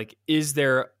yourself, like, is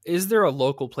there a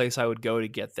local place I would go to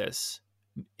get this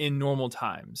in normal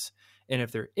times? And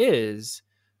if there is,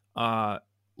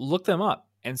 look them up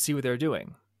and see what they're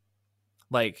doing.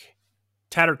 Like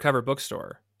Tattered Cover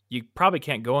Bookstore. You probably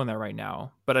can't go in there right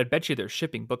now, but I bet you they're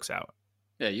shipping books out.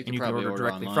 Yeah, you can probably order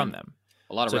directly online from them.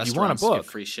 A lot of restaurants give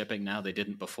free shipping now. They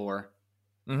didn't before.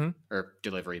 Or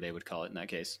delivery, they would call it in that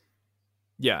case.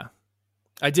 Yeah.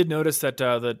 I did notice that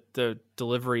the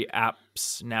delivery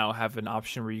apps now have an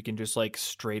option where you can just like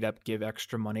straight up give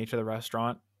extra money to the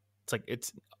restaurant.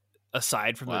 It's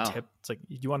aside from the tip. It's like,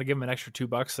 you want to give them an extra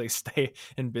 $2 so they stay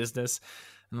in business?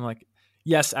 And I'm like,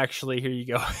 yes, actually, here you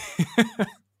go.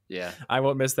 Yeah. I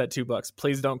won't miss that $2.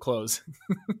 Please don't close.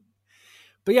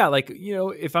 But yeah, like,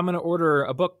 if I'm going to order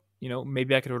a book,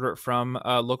 maybe I could order it from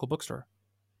a local bookstore.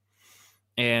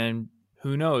 And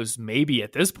who knows, maybe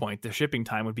at this point, the shipping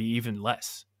time would be even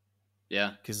less.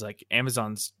 Yeah. Because like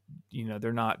Amazon's,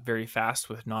 they're not very fast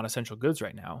with non-essential goods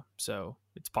right now. So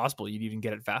it's possible you'd even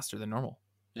get it faster than normal.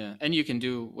 Yeah. And you can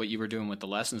do what you were doing with the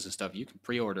lessons and stuff. You can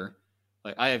pre-order.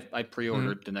 Like I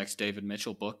pre-ordered the next David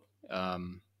Mitchell book.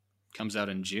 Comes out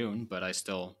in June, but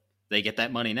they get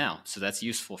that money now. So that's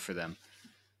useful for them.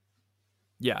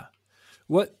 Yeah.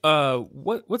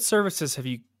 What services have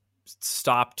you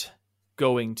stopped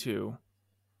going to?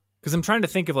 Because I'm trying to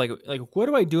think of like what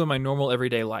do I do in my normal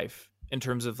everyday life in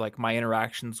terms of like my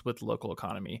interactions with the local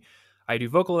economy? I do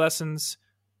vocal lessons.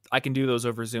 I can do those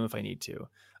over Zoom if I need to.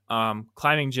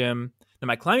 Climbing gym. Now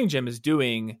my climbing gym is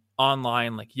doing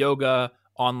online like yoga,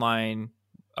 online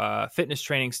fitness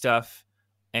training stuff,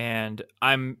 and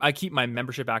I keep my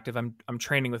membership active. I'm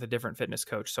training with a different fitness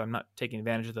coach, so I'm not taking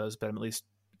advantage of those, but I'm at least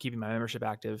keeping my membership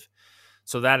active.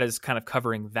 So that is kind of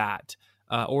covering that.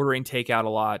 Ordering takeout a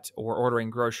lot, or ordering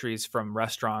groceries from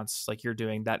restaurants like you're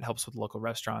doing, that helps with local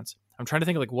restaurants. I'm trying to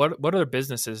think of like what other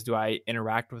businesses do I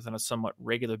interact with on a somewhat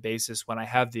regular basis when I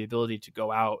have the ability to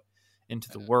go out into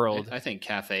the world. I think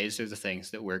cafes are the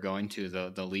things that we're going to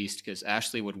the least, because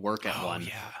Ashley would work at one.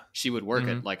 Yeah. She would work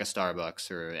at like a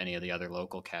Starbucks or any of the other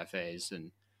local cafes.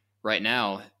 And right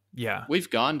now, we've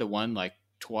gone to one like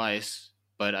twice,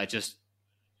 but I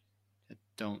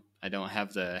don't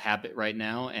have the habit right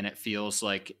now, and it feels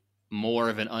like more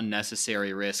of an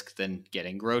unnecessary risk than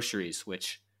getting groceries,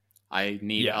 which I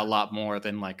need a lot more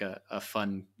than like a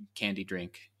fun candy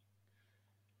drink.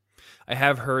 I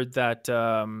have heard that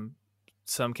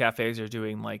some cafes are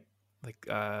doing like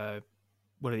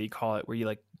what do you call it? Where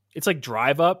you it's like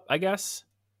drive up, I guess.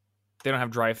 They don't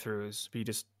have drive-throughs, but you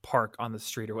just park on the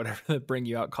street or whatever that bring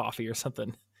you out coffee or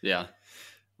something. Yeah.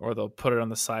 Or they'll put it on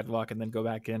the sidewalk and then go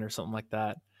back in or something like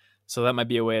that. So that might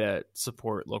be a way to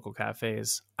support local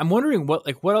cafes. I'm wondering what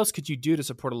else could you do to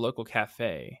support a local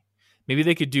cafe? Maybe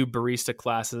they could do barista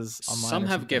classes online. Some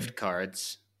have gift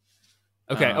cards.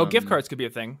 Okay. Gift cards could be a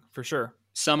thing for sure.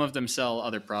 Some of them sell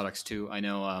other products too. I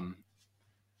know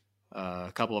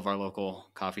a couple of our local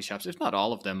coffee shops, if not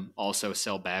all of them, also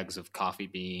sell bags of coffee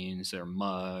beans or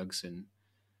mugs and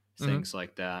things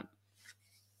like that.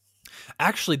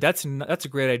 Actually, that's a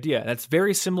great idea. That's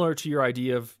very similar to your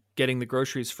idea of getting the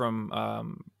groceries from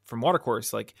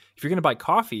Watercourse. Like if you're going to buy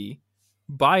coffee,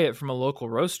 buy it from a local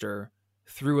roaster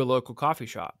through a local coffee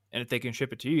shop, and if they can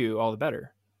ship it to you, all the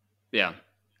better. Yeah,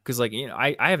 because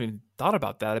I haven't even thought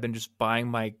about that. I've been just buying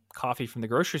my coffee from the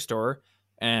grocery store,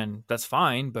 and that's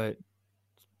fine. But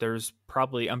there's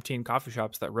probably umpteen coffee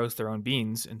shops that roast their own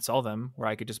beans and sell them, where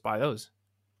I could just buy those.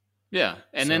 Yeah,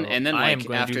 and then like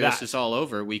after this is all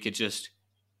over, we could just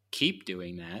keep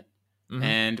doing that.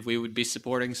 And we would be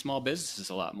supporting small businesses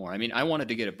a lot more. I mean, I wanted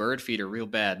to get a bird feeder real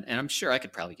bad, and I'm sure I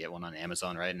could probably get one on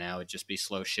Amazon right now. It'd just be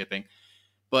slow shipping.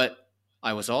 But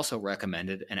I was also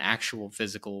recommended an actual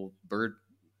physical bird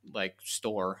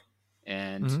store,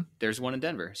 and there's one in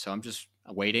Denver. So I'm just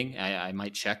waiting. I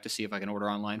might check to see if I can order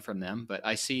online from them, but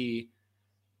I see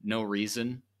no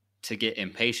reason to get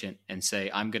impatient and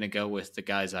say, I'm going to go with the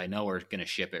guys I know are going to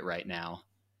ship it right now.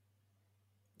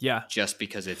 Yeah. Just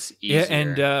because it's easier. Yeah,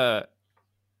 and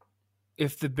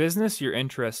if the business you're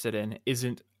interested in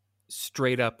isn't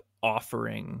straight up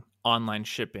offering online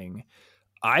shipping,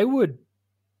 I would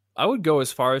go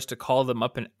as far as to call them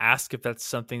up and ask if that's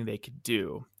something they could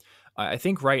do. I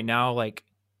think right now, like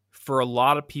for a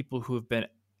lot of people who have been,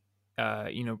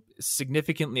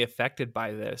 significantly affected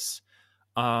by this,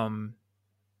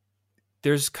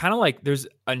 there's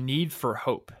a need for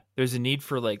hope. There's a need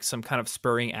for like some kind of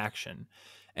spurring action.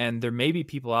 And there may be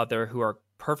people out there who are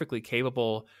perfectly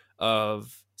capable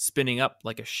of spinning up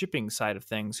like a shipping side of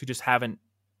things who just haven't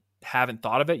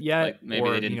thought of it yet. Like maybe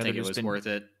they didn't think it was worth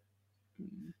it.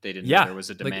 They didn't know there was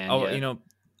a demand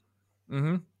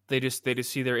yet. They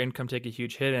just see their income take a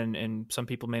huge hit, and some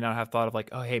people may not have thought of like,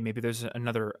 oh, hey, maybe there's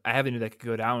another avenue that could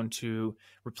go down to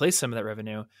replace some of that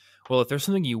revenue. Well, if there's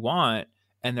something you want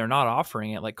and they're not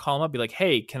offering it, like call them up, be like,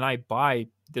 hey, can I buy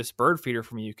this bird feeder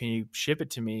from you? Can you ship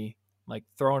it to me? Like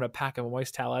throw in a pack of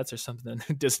moist towelettes or something,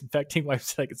 disinfecting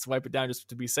wipes so I can swipe it down just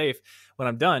to be safe when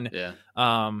I'm done. Yeah.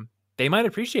 They might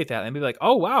appreciate that and be like,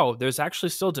 oh, wow, there's actually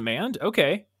still demand.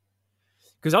 Okay.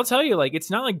 Because I'll tell you, like, it's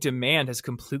not like demand has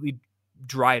completely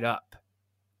dried up.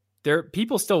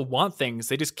 People still want things.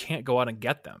 They just can't go out and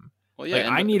get them. Well, yeah, like,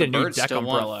 and I need the a new birds deck still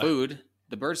umbrella. want food.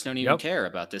 The birds don't even care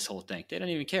about this whole thing. They don't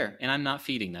even care. And I'm not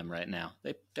feeding them right now.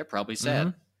 They're probably sad.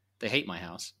 Mm-hmm. They hate my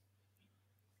house.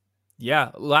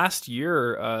 Yeah. Last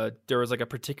year, there was like a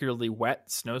particularly wet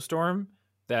snowstorm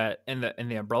and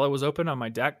the umbrella was open on my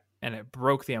deck and it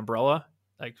broke the umbrella.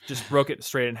 Like, just broke it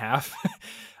straight in half.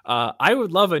 I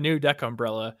would love a new deck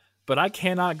umbrella, but I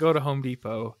cannot go to Home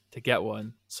Depot to get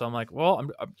one. So I'm like, well,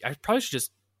 I probably should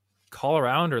just call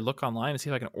around or look online and see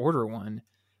if I can order one.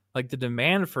 Like, the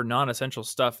demand for non-essential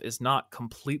stuff is not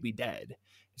completely dead.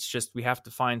 It's just we have to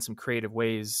find some creative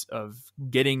ways of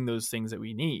getting those things that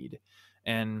we need.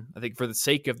 And I think for the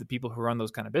sake of the people who run those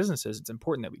kind of businesses, it's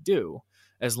important that we do,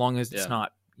 as long as it's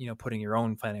not, putting your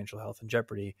own financial health in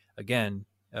jeopardy. Again,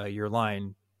 your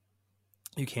line,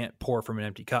 you can't pour from an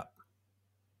empty cup.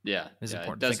 Yeah.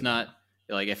 It does not,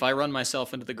 like, if I run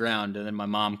myself into the ground and then my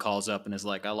mom calls up and is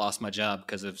like, I lost my job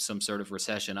because of some sort of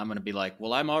recession, I'm going to be like,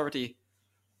 well, I'm already,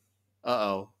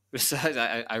 I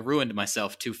ruined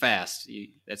myself too fast.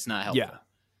 That's not helpful. Yeah.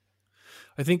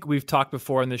 I think we've talked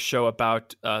before in this show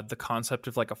about the concept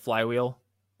of like a flywheel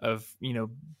of,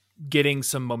 getting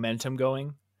some momentum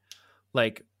going.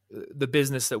 Like, the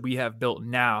business that we have built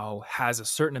now has a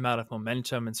certain amount of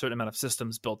momentum and certain amount of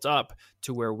systems built up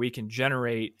to where we can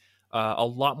generate a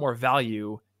lot more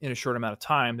value in a short amount of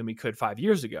time than we could 5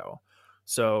 years ago.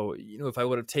 So, if I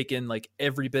would have taken like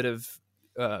every bit of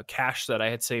cash that I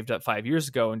had saved up 5 years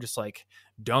ago and just like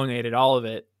donated all of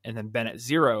it and then been at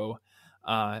zero,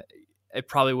 it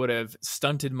probably would have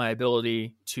stunted my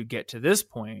ability to get to this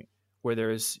point where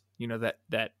there's,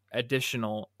 that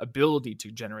additional ability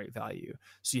to generate value.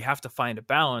 So you have to find a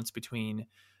balance between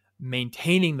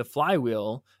maintaining the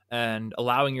flywheel and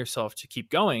allowing yourself to keep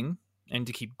going and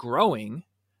to keep growing,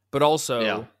 but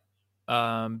also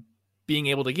being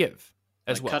able to give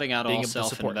as well. Cutting out all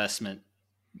self-investment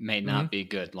may not be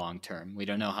good long-term. We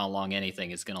don't know how long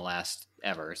anything is going to last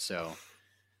ever. So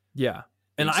yeah.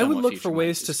 And I would look for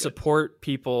ways to support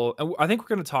people. I think we're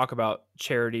going to talk about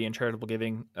charity and charitable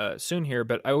giving soon here,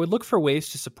 but I would look for ways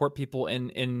to support people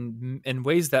in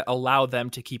ways that allow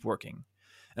them to keep working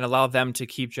and allow them to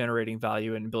keep generating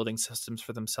value and building systems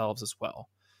for themselves as well.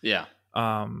 Yeah.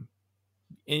 And,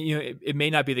 it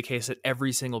may not be the case that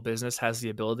every single business has the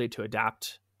ability to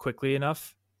adapt quickly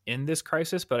enough in this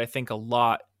crisis, but I think a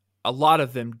lot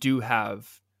of them do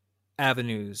have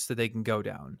avenues that they can go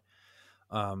down.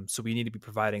 So we need to be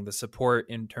providing the support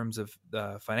in terms of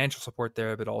the financial support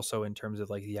there, but also in terms of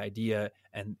like the idea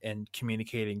and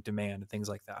communicating demand and things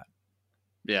like that.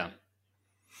 Yeah.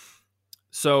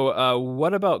 So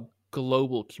what about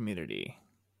global community?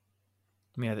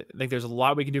 I mean, I think there's a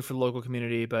lot we can do for the local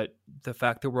community, but the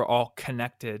fact that we're all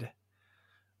connected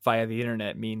via the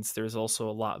internet means there's also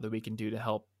a lot that we can do to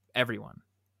help everyone.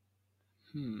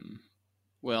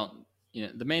 Well,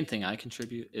 the main thing I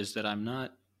contribute is that I'm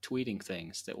not tweeting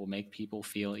things that will make people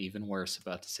feel even worse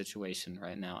about the situation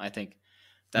right now. I think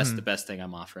that's the best thing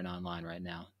I'm offering online right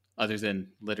now, other than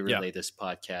literally this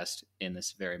podcast in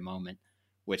this very moment,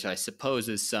 which I suppose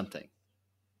is something.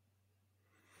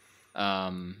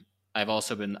 I've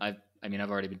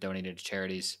already been donating to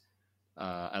charities.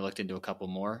 I looked into a couple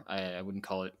more. I wouldn't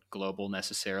call it global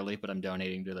necessarily, but I'm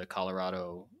donating to the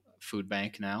Colorado Food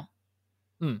Bank now.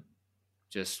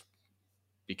 Just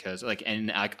because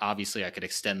obviously I could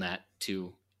extend that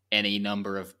to any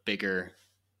number of bigger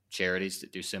charities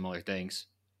that do similar things.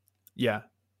 Yeah.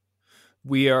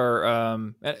 We are,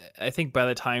 I think by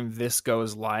the time this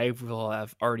goes live, we'll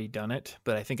have already done it,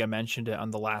 but I think I mentioned it on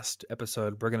the last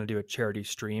episode. We're going to do a charity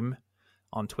stream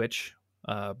on Twitch,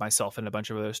 myself and a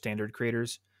bunch of other standard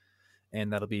creators,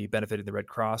 and that'll be benefiting the Red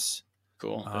Cross.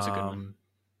 Cool. That's a good one.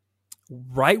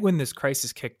 Right when this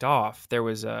crisis kicked off, there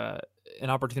was an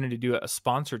opportunity to do a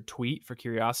sponsored tweet for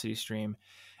Curiosity Stream.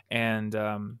 And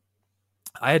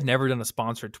I had never done a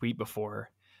sponsored tweet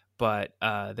before, but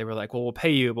they were like, well, we'll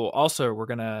pay you, but also we're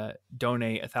going to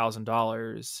donate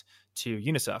 $1,000 to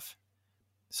UNICEF.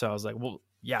 So I was like, well,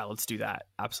 yeah, let's do that.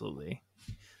 Absolutely.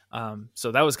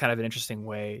 So that was kind of an interesting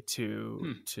way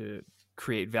to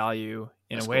create value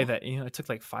in That's a way cool. that, it took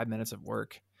like 5 minutes of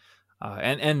work.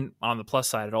 And on the plus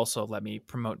side, it also let me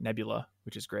promote Nebula,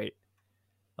 which is great.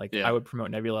 I would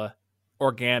promote Nebula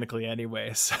organically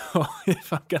anyway. So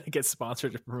if I'm going to get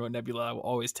sponsored to promote Nebula, I will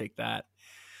always take that.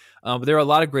 But there are a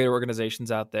lot of great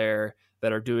organizations out there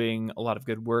that are doing a lot of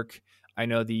good work. I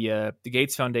know the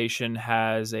Gates Foundation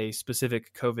has a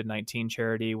specific COVID-19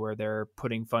 charity where they're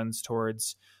putting funds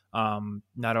towards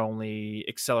not only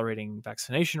accelerating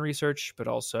vaccination research, but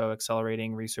also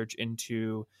accelerating research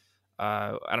into,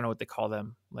 I don't know what they call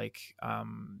them, like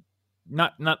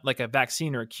not like a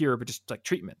vaccine or a cure, but just like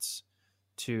treatments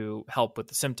to help with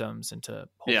the symptoms and to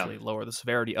hopefully lower the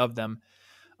severity of them.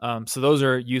 So those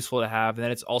are useful to have. And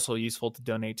then it's also useful to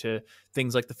donate to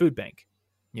things like the food bank,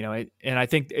 and I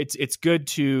think it's good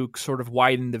to sort of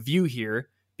widen the view here,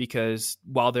 because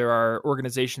while there are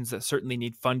organizations that certainly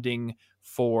need funding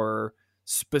for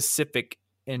specific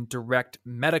and direct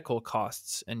medical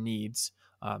costs and needs,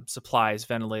 supplies,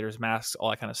 ventilators, masks,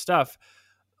 all that kind of stuff,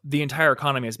 the entire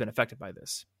economy has been affected by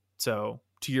this. So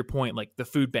to your point, like the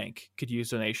food bank could use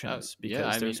donations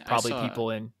because there's probably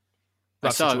people in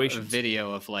rough situations. I saw a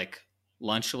video of like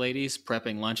lunch ladies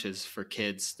prepping lunches for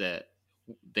kids that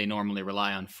they normally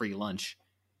rely on free lunch.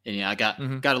 And I got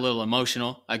a little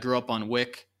emotional. I grew up on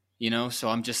WIC, so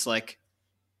I'm just like,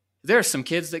 there are some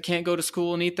kids that can't go to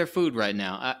school and eat their food right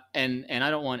now. And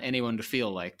I don't want anyone to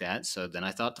feel like that. So then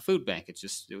I thought the food bank, it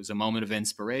was a moment of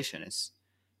inspiration.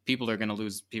 People are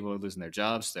losing their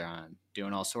jobs. They're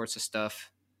doing all sorts of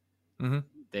stuff.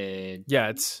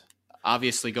 It's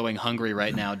obviously going hungry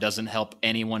right now doesn't help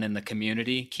anyone in the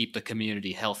community keep the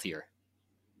community healthier.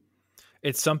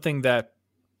 It's something that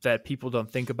people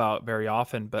don't think about very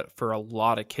often, but for a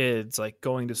lot of kids, like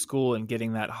going to school and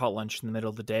getting that hot lunch in the middle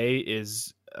of the day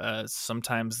is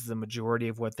sometimes the majority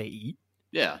of what they eat.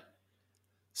 Yeah.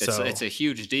 It's a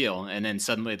huge deal. And then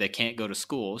suddenly they can't go to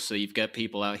school. So you've got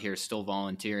people out here still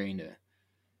volunteering to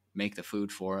make the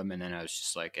food for them. And then I was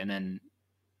just like, and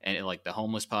like the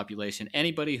homeless population,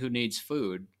 anybody who needs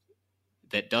food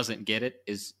that doesn't get it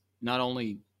is not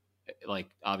only like,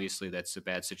 obviously that's a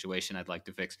bad situation I'd like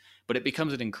to fix, but it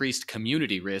becomes an increased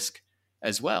community risk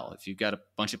as well. If you've got a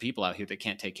bunch of people out here that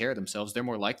can't take care of themselves, they're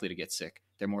more likely to get sick.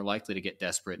 They're more likely to get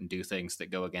desperate and do things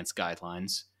that go against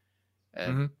guidelines.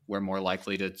 We're more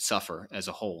likely to suffer as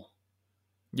a whole.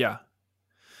 Yeah.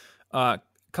 A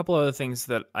couple other things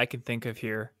that I can think of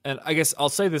here, and I guess I'll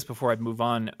say this before I move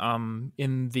on.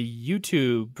 In the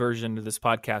YouTube version of this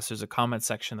podcast, there's a comment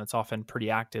section that's often pretty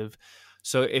active.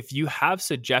 So if you have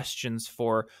suggestions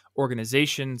for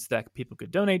organizations that people could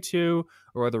donate to,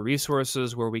 or other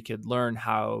resources where we could learn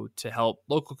how to help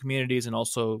local communities and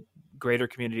also greater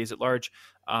communities at large,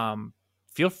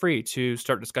 feel free to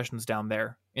start discussions down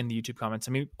there in the YouTube comments.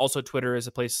 I mean, also Twitter is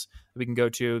a place that we can go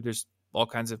to. There's all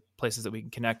kinds of places that we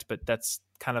can connect, but that's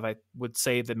kind of, I would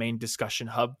say, the main discussion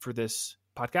hub for this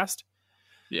podcast.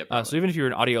 Yeah. So even if you're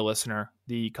an audio listener,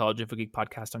 the College Info Geek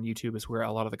podcast on YouTube is where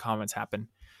a lot of the comments happen.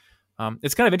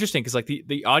 It's kind of interesting because like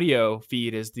the audio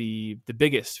feed is the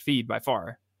biggest feed by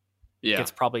far. Yeah. It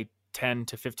gets probably 10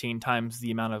 to 15 times the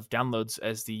amount of downloads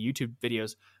as the YouTube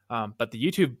videos. But the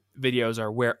YouTube videos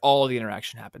are where all the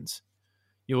interaction happens.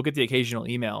 You will get the occasional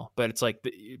email, but it's like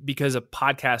because a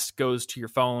podcast goes to your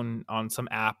phone on some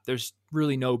app, there's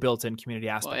really no built-in community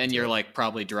aspect. Well, and you're like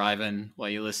probably driving while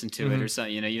you listen to it or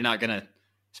something. You're not going to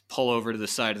pull over to the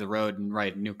side of the road and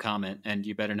write a new comment, and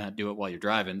you better not do it while you're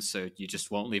driving, so you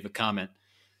just won't leave a comment.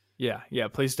 Yeah.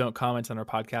 Please don't comment on our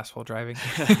podcast while driving.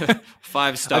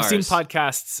 5 stars. I've seen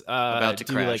podcasts about to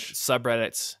do crash. Like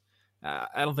subreddits.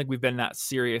 I don't think we've been that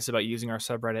serious about using our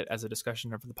subreddit as a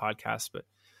discussion for the podcast, but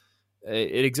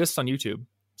it exists on YouTube,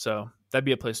 so that'd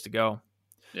be a place to go.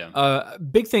 Yeah.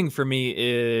 Big thing for me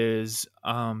is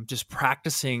just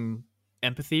practicing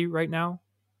empathy right now.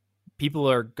 People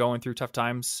are going through tough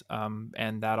times,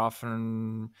 and that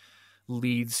often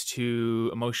leads to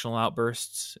emotional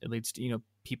outbursts. It leads to,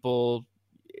 people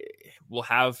will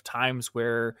have times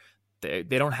where they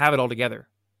don't have it all together.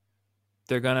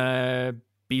 They're going to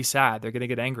be sad. They're going to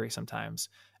get angry sometimes.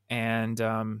 And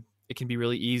it can be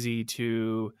really easy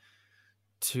to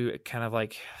kind of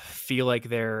like feel like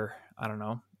they're, I don't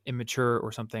know, immature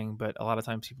or something. But a lot of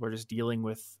times people are just dealing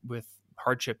with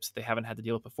hardships they haven't had to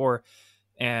deal with before.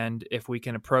 And if we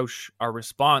can approach our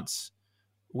response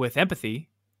with empathy,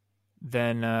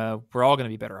 then we're all going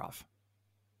to be better off.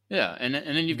 Yeah, and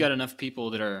then you've got enough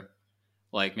people that are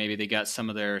like, maybe they got some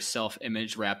of their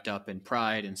self-image wrapped up in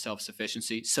pride and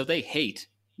self-sufficiency, so they hate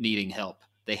needing help.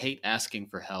 They hate asking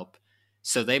for help.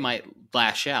 So they might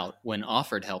lash out when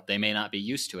offered help. They may not be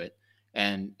used to it.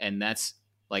 And that's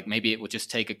like, maybe it will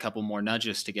just take a couple more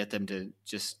nudges to get them to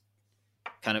just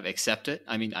kind of accept it.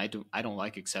 I mean, I don't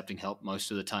like accepting help most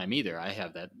of the time either. I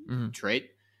have that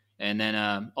trait. And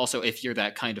then also, if you're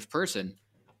that kind of person,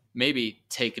 maybe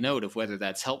take note of whether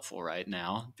that's helpful right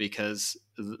now, because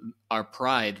our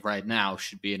pride right now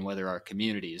should be in whether our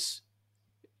communities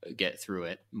get through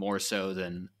it, more so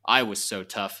than I was so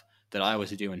tough that I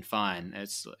was doing fine.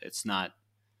 It's not.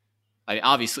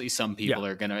 obviously some people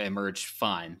are going to emerge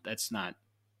fine. That's not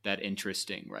that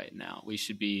interesting right now. We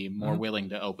should be more willing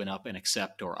to open up and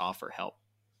accept or offer help.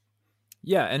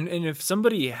 Yeah, and if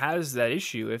somebody has that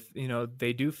issue, if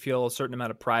they do feel a certain amount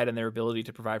of pride in their ability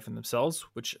to provide for themselves,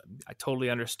 which I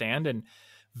totally understand and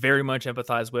very much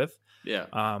empathize with,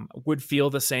 would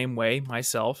feel the same way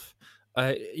myself.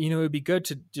 It would be good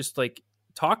to just like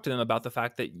talk to them about the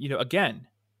fact that again,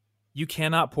 you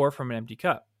cannot pour from an empty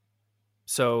cup.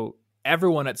 So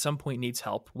everyone at some point needs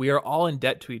help. We are all in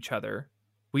debt to each other.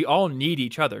 We all need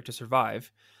each other to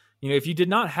survive. If you did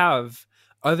not have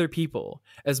other people,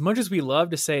 as much as we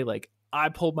love to say like I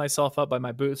pulled myself up by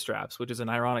my bootstraps, which is an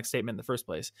ironic statement in the first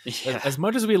place, as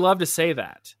much as we love to say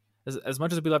that, as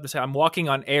much as we love to say I'm walking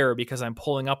on air because I'm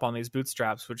pulling up on these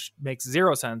bootstraps, which makes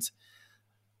zero sense,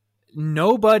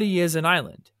 nobody is an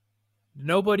island.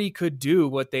 Nobody could do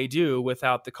what they do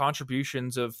without the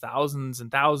contributions of thousands and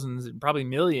thousands and probably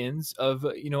millions of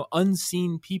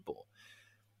unseen people.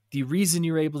 The reason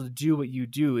you're able to do what you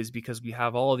do is because we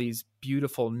have all these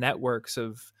beautiful networks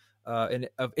of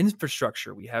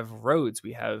infrastructure. We have roads,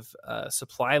 we have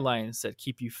supply lines that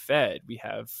keep you fed. We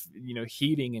have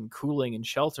heating and cooling and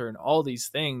shelter and all these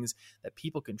things that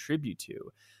people contribute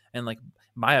to. And like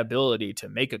my ability to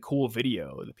make a cool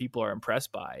video that people are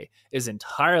impressed by is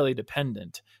entirely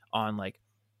dependent on like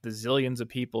the zillions of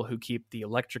people who keep the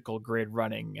electrical grid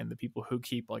running and the people who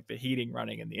keep like the heating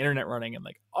running and the internet running and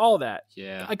like all that.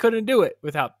 Yeah. I couldn't do it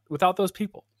without those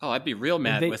people. Oh, I'd be real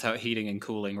mad without heating and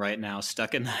cooling right now,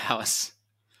 stuck in the house.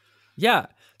 Yeah.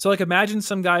 So like imagine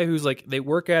some guy who's like, they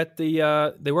work at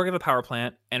the power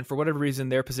plant and for whatever reason,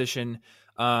 their position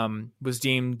was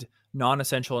deemed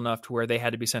non-essential enough to where they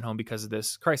had to be sent home because of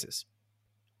this crisis.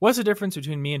 What's the difference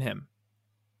between me and him?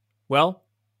 Well,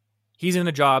 he's in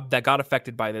a job that got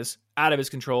affected by this, out of his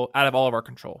control, out of all of our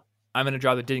control. I'm in a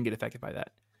job that didn't get affected by that.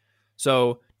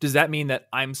 So does that mean that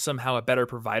I'm somehow a better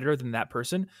provider than that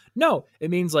person? No, it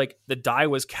means like the die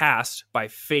was cast by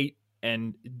fate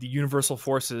and the universal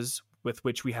forces with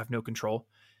which we have no control.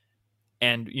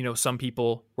 And, some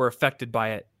people were affected by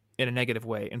it in a negative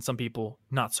way and some people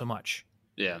not so much.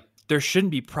 Yeah. There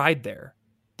shouldn't be pride there.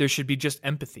 There should be just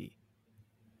empathy,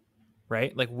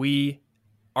 right? Like we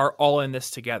are all in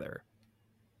this together.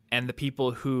 And the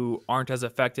people who aren't as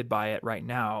affected by it right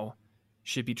now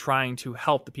should be trying to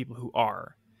help the people who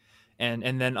are. And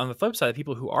then on the flip side, the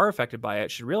people who are affected by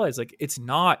it should realize like it's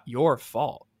not your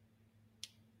fault.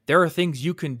 There are things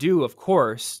you can do, of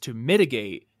course, to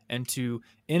mitigate and to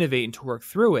innovate and to work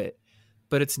through it,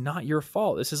 but it's not your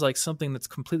fault. This is like something that's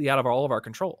completely out of all of our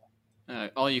control.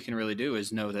 All you can really do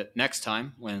is know that next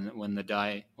time when the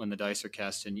dice are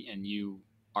cast and you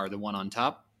are the one on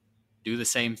top, do the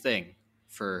same thing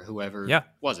for whoever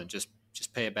wasn't. Just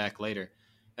pay it back later.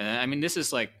 And I mean, this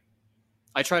is like,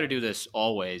 I try to do this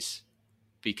always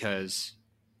because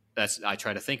I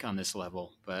try to think on this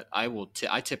level. But I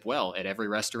tip well at every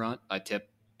restaurant. I tip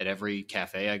at every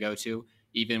cafe I go to,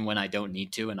 even when I don't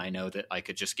need to, and I know that I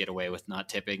could just get away with not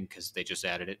tipping because they just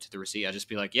added it to the receipt. I just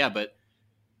be like, yeah, but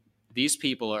these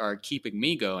people are keeping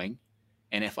me going,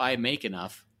 and if I make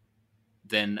enough,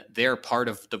 then they're part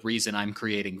of the reason I'm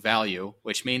creating value,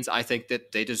 which means I think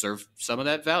that they deserve some of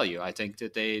that value. I think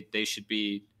that they should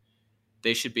be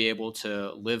able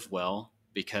to live well,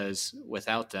 because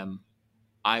without them,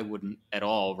 I wouldn't at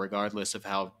all, regardless of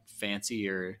how fancy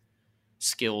or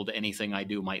skilled anything I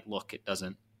do might look. It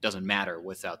doesn't matter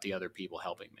without the other people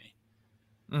helping me.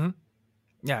 Mm-hmm.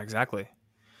 Yeah, exactly.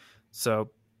 So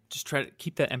just try to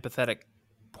keep that empathetic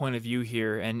point of view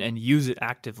here and use it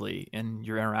actively in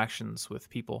your interactions with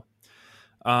people.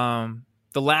 The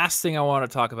last thing I want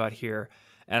to talk about here,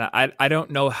 and I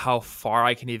don't know how far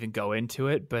I can even go into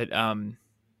it, but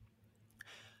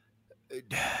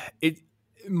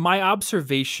my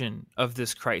observation of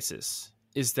this crisis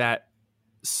is that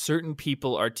certain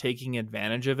people are taking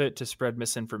advantage of it to spread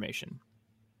misinformation.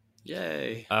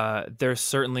 Yay. There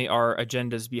certainly are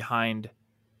agendas behind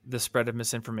the spread of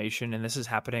misinformation, and this is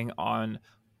happening on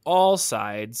all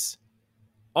sides,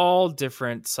 all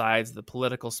different sides of the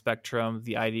political spectrum,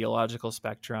 the ideological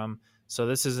spectrum. So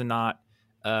this is not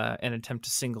an attempt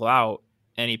to single out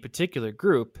any particular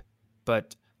group,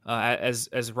 but as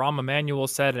Rahm Emanuel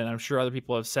said, and I'm sure other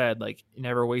people have said, like,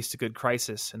 never waste a good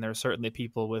crisis. And there are certainly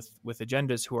people with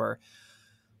agendas who are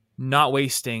not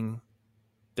wasting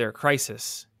their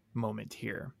crisis moment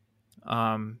here.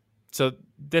 So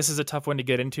this is a tough one to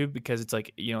get into because it's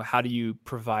like, how do you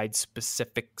provide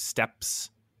specific steps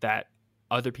that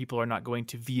other people are not going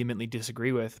to vehemently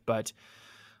disagree with? But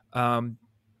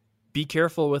be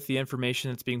careful with the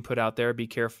information that's being put out there. Be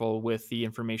careful with the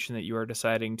information that you are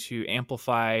deciding to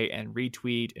amplify and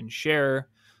retweet and share.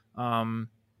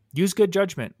 Use good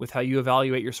judgment with how you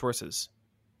evaluate your sources.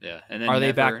 Yeah, and then are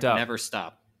they backed up? Never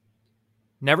stop.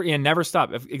 Never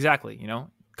stop. Exactly.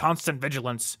 Constant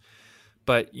vigilance.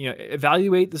 But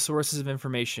evaluate the sources of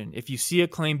information. If you see a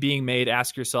claim being made,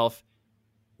 ask yourself,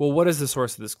 well, what is the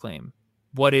source of this claim?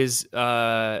 What is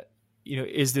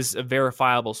is this a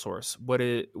verifiable source? What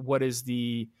is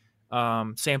the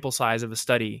sample size of a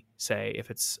study, say,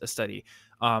 if it's a study?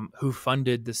 Who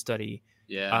funded the study?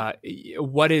 Yeah.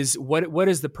 What is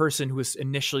the person who is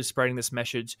initially spreading this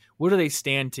message? What do they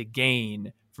stand to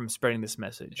gain from spreading this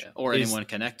message? Yeah. Or anyone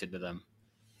connected to them.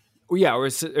 Or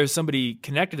is somebody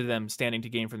connected to them standing to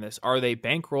gain from this? Are they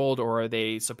bankrolled, or are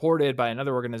they supported by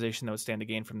another organization that would stand to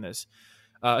gain from this?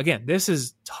 Again, this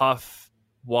is tough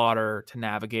water to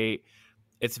navigate.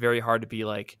 It's very hard to be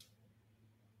like,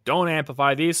 don't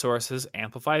amplify these sources,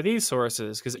 amplify these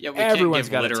sources, because everyone's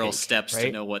got literal steps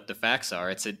to know what the facts are.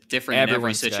 It's different in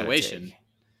every situation.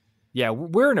 Yeah,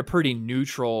 we're in a pretty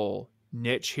neutral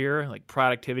niche here. Like,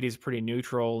 productivity is a pretty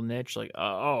neutral niche. Like,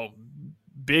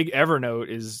 big Evernote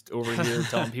is over here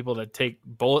telling people to take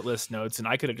bullet list notes, and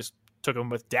I could have just took them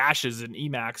with dashes and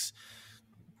Emacs.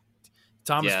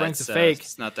 Thomas Frank's a fake.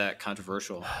 It's not that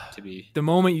controversial to be. The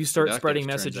moment you start spreading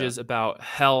messages about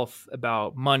health,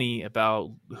 about money,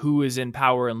 about who is in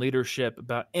power and leadership,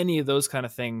 about any of those kind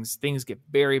of things get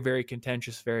very, very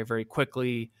contentious very, very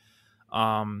quickly.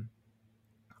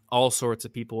 All sorts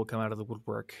of people will come out of the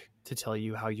woodwork to tell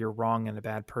you how you're wrong and a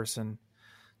bad person.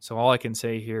 So all I can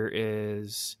say here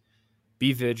is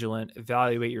be vigilant,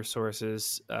 evaluate your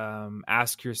sources,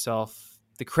 ask yourself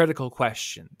the critical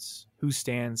questions. Who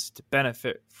stands to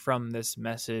benefit from this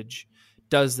message?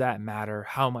 Does that matter?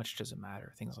 How much does it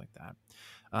matter? Things like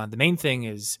that. The main thing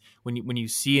is when you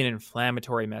see an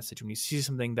inflammatory message, when you see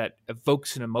something that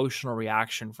evokes an emotional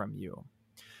reaction from you,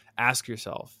 ask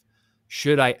yourself,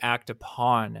 should I act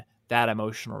upon that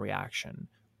emotional reaction?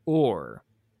 Or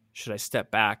should I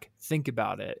step back, think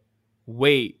about it,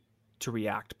 wait to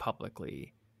react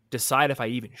publicly, decide if I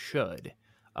even should?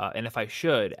 And if I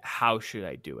should, how should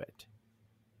I do it?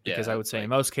 Because I would say in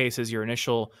most cases, your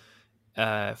initial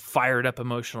fired up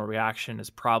emotional reaction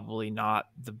is probably not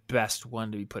the best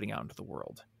one to be putting out into the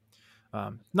world.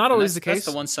 Not always the case. That's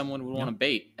the one someone would want to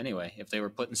bait anyway. If they were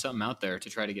putting something out there to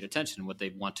try to get attention, what they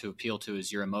want to appeal to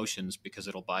is your emotions, because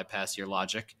it'll bypass your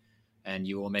logic and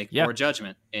you will make more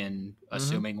judgment in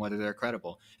assuming whether they're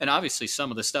credible. And obviously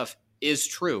some of the stuff is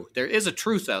true. There is a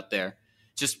truth out there.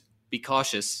 Just be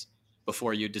cautious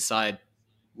before you decide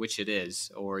which it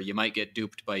is, or you might get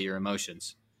duped by your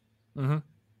emotions. Mm-hmm.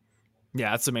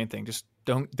 Yeah, that's the main thing. Just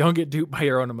don't get duped by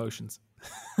your own emotions.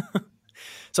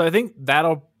 So I think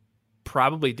that'll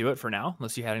probably do it for now,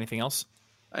 unless you had anything else.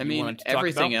 I mean,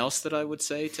 everything else that I would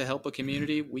say to help a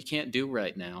community, we can't do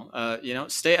right now.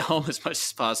 Stay at home as much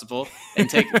as possible and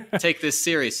take this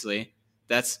seriously.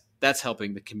 That's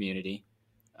helping the community.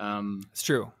 It's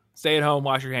true. Stay at home,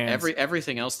 wash your hands.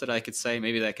 Everything else that I could say,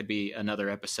 maybe that could be another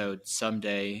episode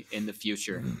someday in the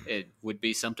future. It would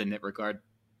be something that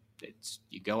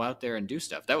you go out there and do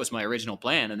stuff. That was my original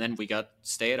plan, and then we got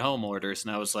stay-at-home orders,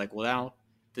 and I was like, well, now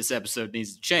this episode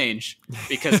needs to change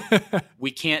because we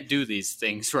can't do these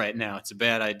things right now. It's a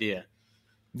bad idea.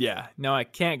 Yeah. No, I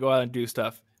can't go out and do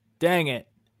stuff. Dang it.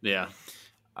 Yeah.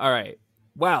 All right.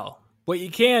 Well, what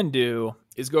you can do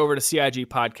is go over to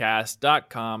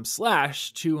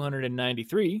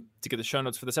cigpodcast.com/293 to get the show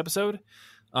notes for this episode.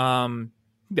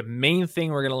 The main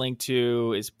thing we're going to link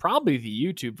to is probably the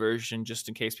YouTube version, just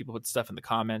in case people put stuff in the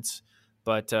comments.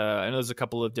 But I know there's a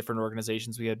couple of different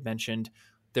organizations we had mentioned.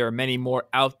 There are many more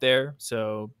out there,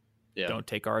 so don't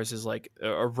take ours as like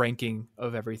a ranking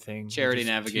of everything. Charity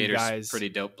Navigator's pretty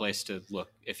dope place to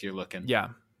look if you're looking.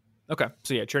 Yeah. Okay.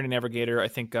 So Charity Navigator. I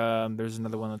think there's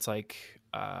another one that's like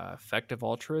Effective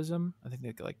Altruism. I think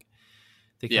they kind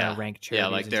of rank charities. Yeah,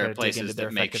 like there are places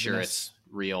that make sure it's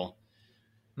real.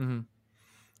 Mm-hmm.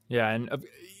 Yeah, and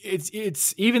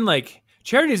it's even like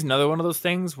charity is another one of those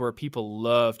things where people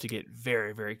love to get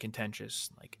very, very contentious.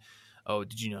 Like, oh,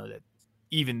 did you know that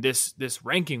even this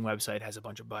ranking website has a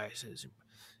bunch of biases?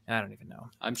 I don't even know.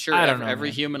 I'm sure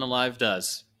every human alive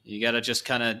does. You got to just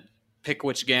kind of pick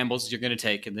which gambles you're going to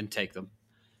take and then take them.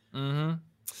 Mm-hmm.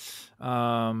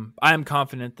 I am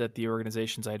confident that the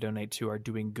organizations I donate to are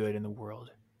doing good in the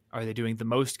world. Are they doing the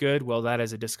most good? Well, that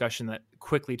is a discussion that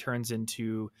quickly turns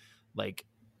into like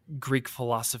Greek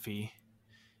philosophy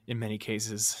in many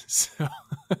cases. So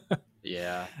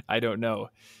yeah, I don't know.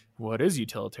 what is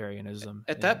utilitarianism?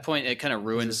 At that point, it kind of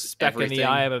ruins is a speck everything. in the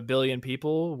eye of a billion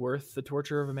people worth the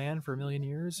torture of a man for a million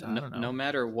years? I don't know. No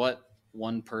matter what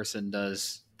one person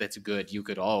does that's good, you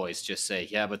could always just say,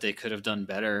 yeah, but they could have done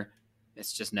better.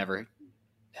 It's just never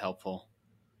helpful.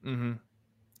 Mm-hmm.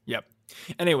 Yep.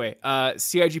 Anyway,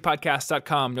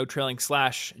 CIGpodcast.com, no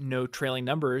trailing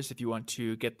numbers. If you want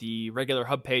to get the regular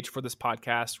hub page for this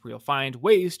podcast, where you'll find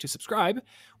ways to subscribe.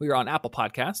 We are on Apple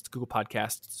Podcasts, Google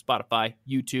Podcasts, Spotify,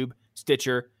 YouTube,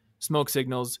 Stitcher, Smoke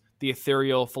Signals, the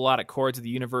ethereal phallotic chords of the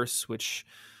universe, which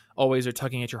always are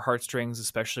tugging at your heartstrings,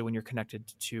 especially when you're connected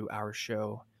to our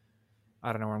show.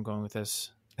 I don't know where I'm going with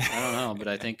this. I don't know, but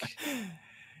I think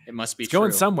it must be true.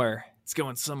 Going somewhere. It's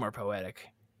going somewhere poetic.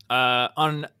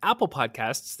 On Apple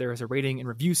Podcasts, there is a rating and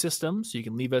review system, so you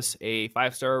can leave us a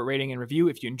 5-star rating and review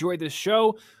if you enjoyed this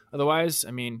show. Otherwise,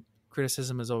 I mean,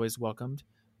 criticism is always welcomed.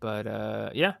 But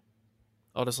yeah,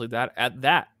 I'll just leave that at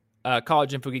that.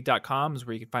 Collegeinfogeek.com is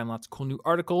where you can find lots of cool new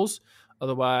articles.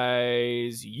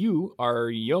 Otherwise, you are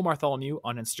Yo Bartholomew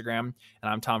on Instagram, and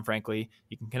I'm Tom Frankly.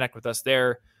 You can connect with us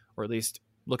there, or at least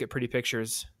look at pretty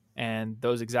pictures. And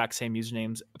those exact same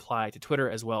usernames apply to Twitter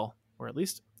as well, or at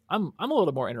least I'm a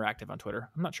little more interactive on Twitter.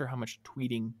 I'm not sure how much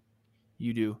tweeting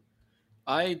you do.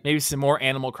 Maybe some more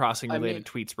Animal Crossing related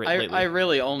tweets lately. I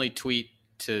really only tweet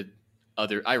to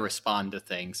I respond to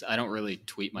things. I don't really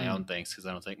tweet my own things because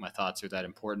I don't think my thoughts are that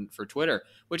important for Twitter,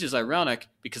 which is ironic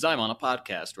because I'm on a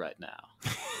podcast right now.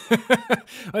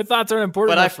 My thoughts aren't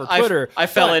important enough for Twitter. I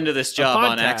fell into this job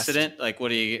on accident. Like,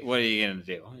 what are you going to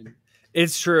do?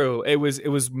 It's true. It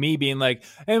was me being like,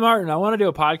 "Hey, Martin, I want to do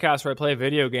a podcast where I play a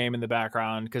video game in the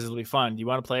background because it'll be fun. Do you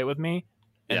want to play it with me?"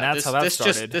 And that's how that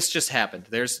started. This just happened.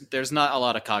 There's not a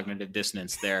lot of cognitive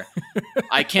dissonance there.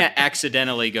 I can't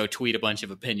accidentally go tweet a bunch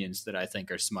of opinions that I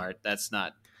think are smart. That's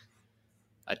not.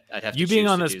 I'd have you being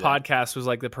on this podcast was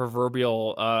like the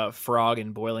proverbial frog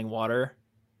in boiling water.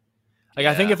 Like,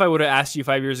 I think if I would have asked you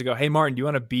 5 years ago, "Hey, Martin, do you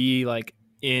want to be like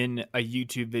in a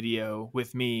YouTube video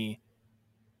with me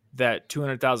that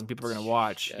 200,000 people are going to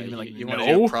watch?" Yeah, you'd be like, you want to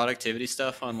do productivity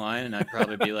stuff online? And I'd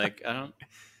probably be like,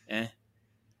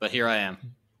 but here I am.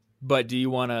 But do you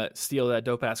want to steal that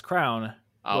dope ass crown?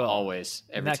 Always,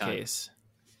 every time. In that case,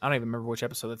 I don't even remember which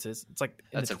episode this is. It's like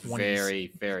that's a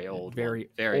very, very old, very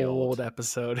old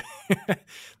episode.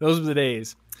 Those were the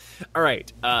days. All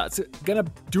right, so gonna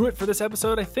do it for this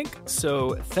episode, I think.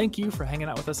 So thank you for hanging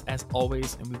out with us as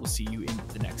always, and we will see you in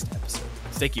the next episode.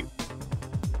 Thank you.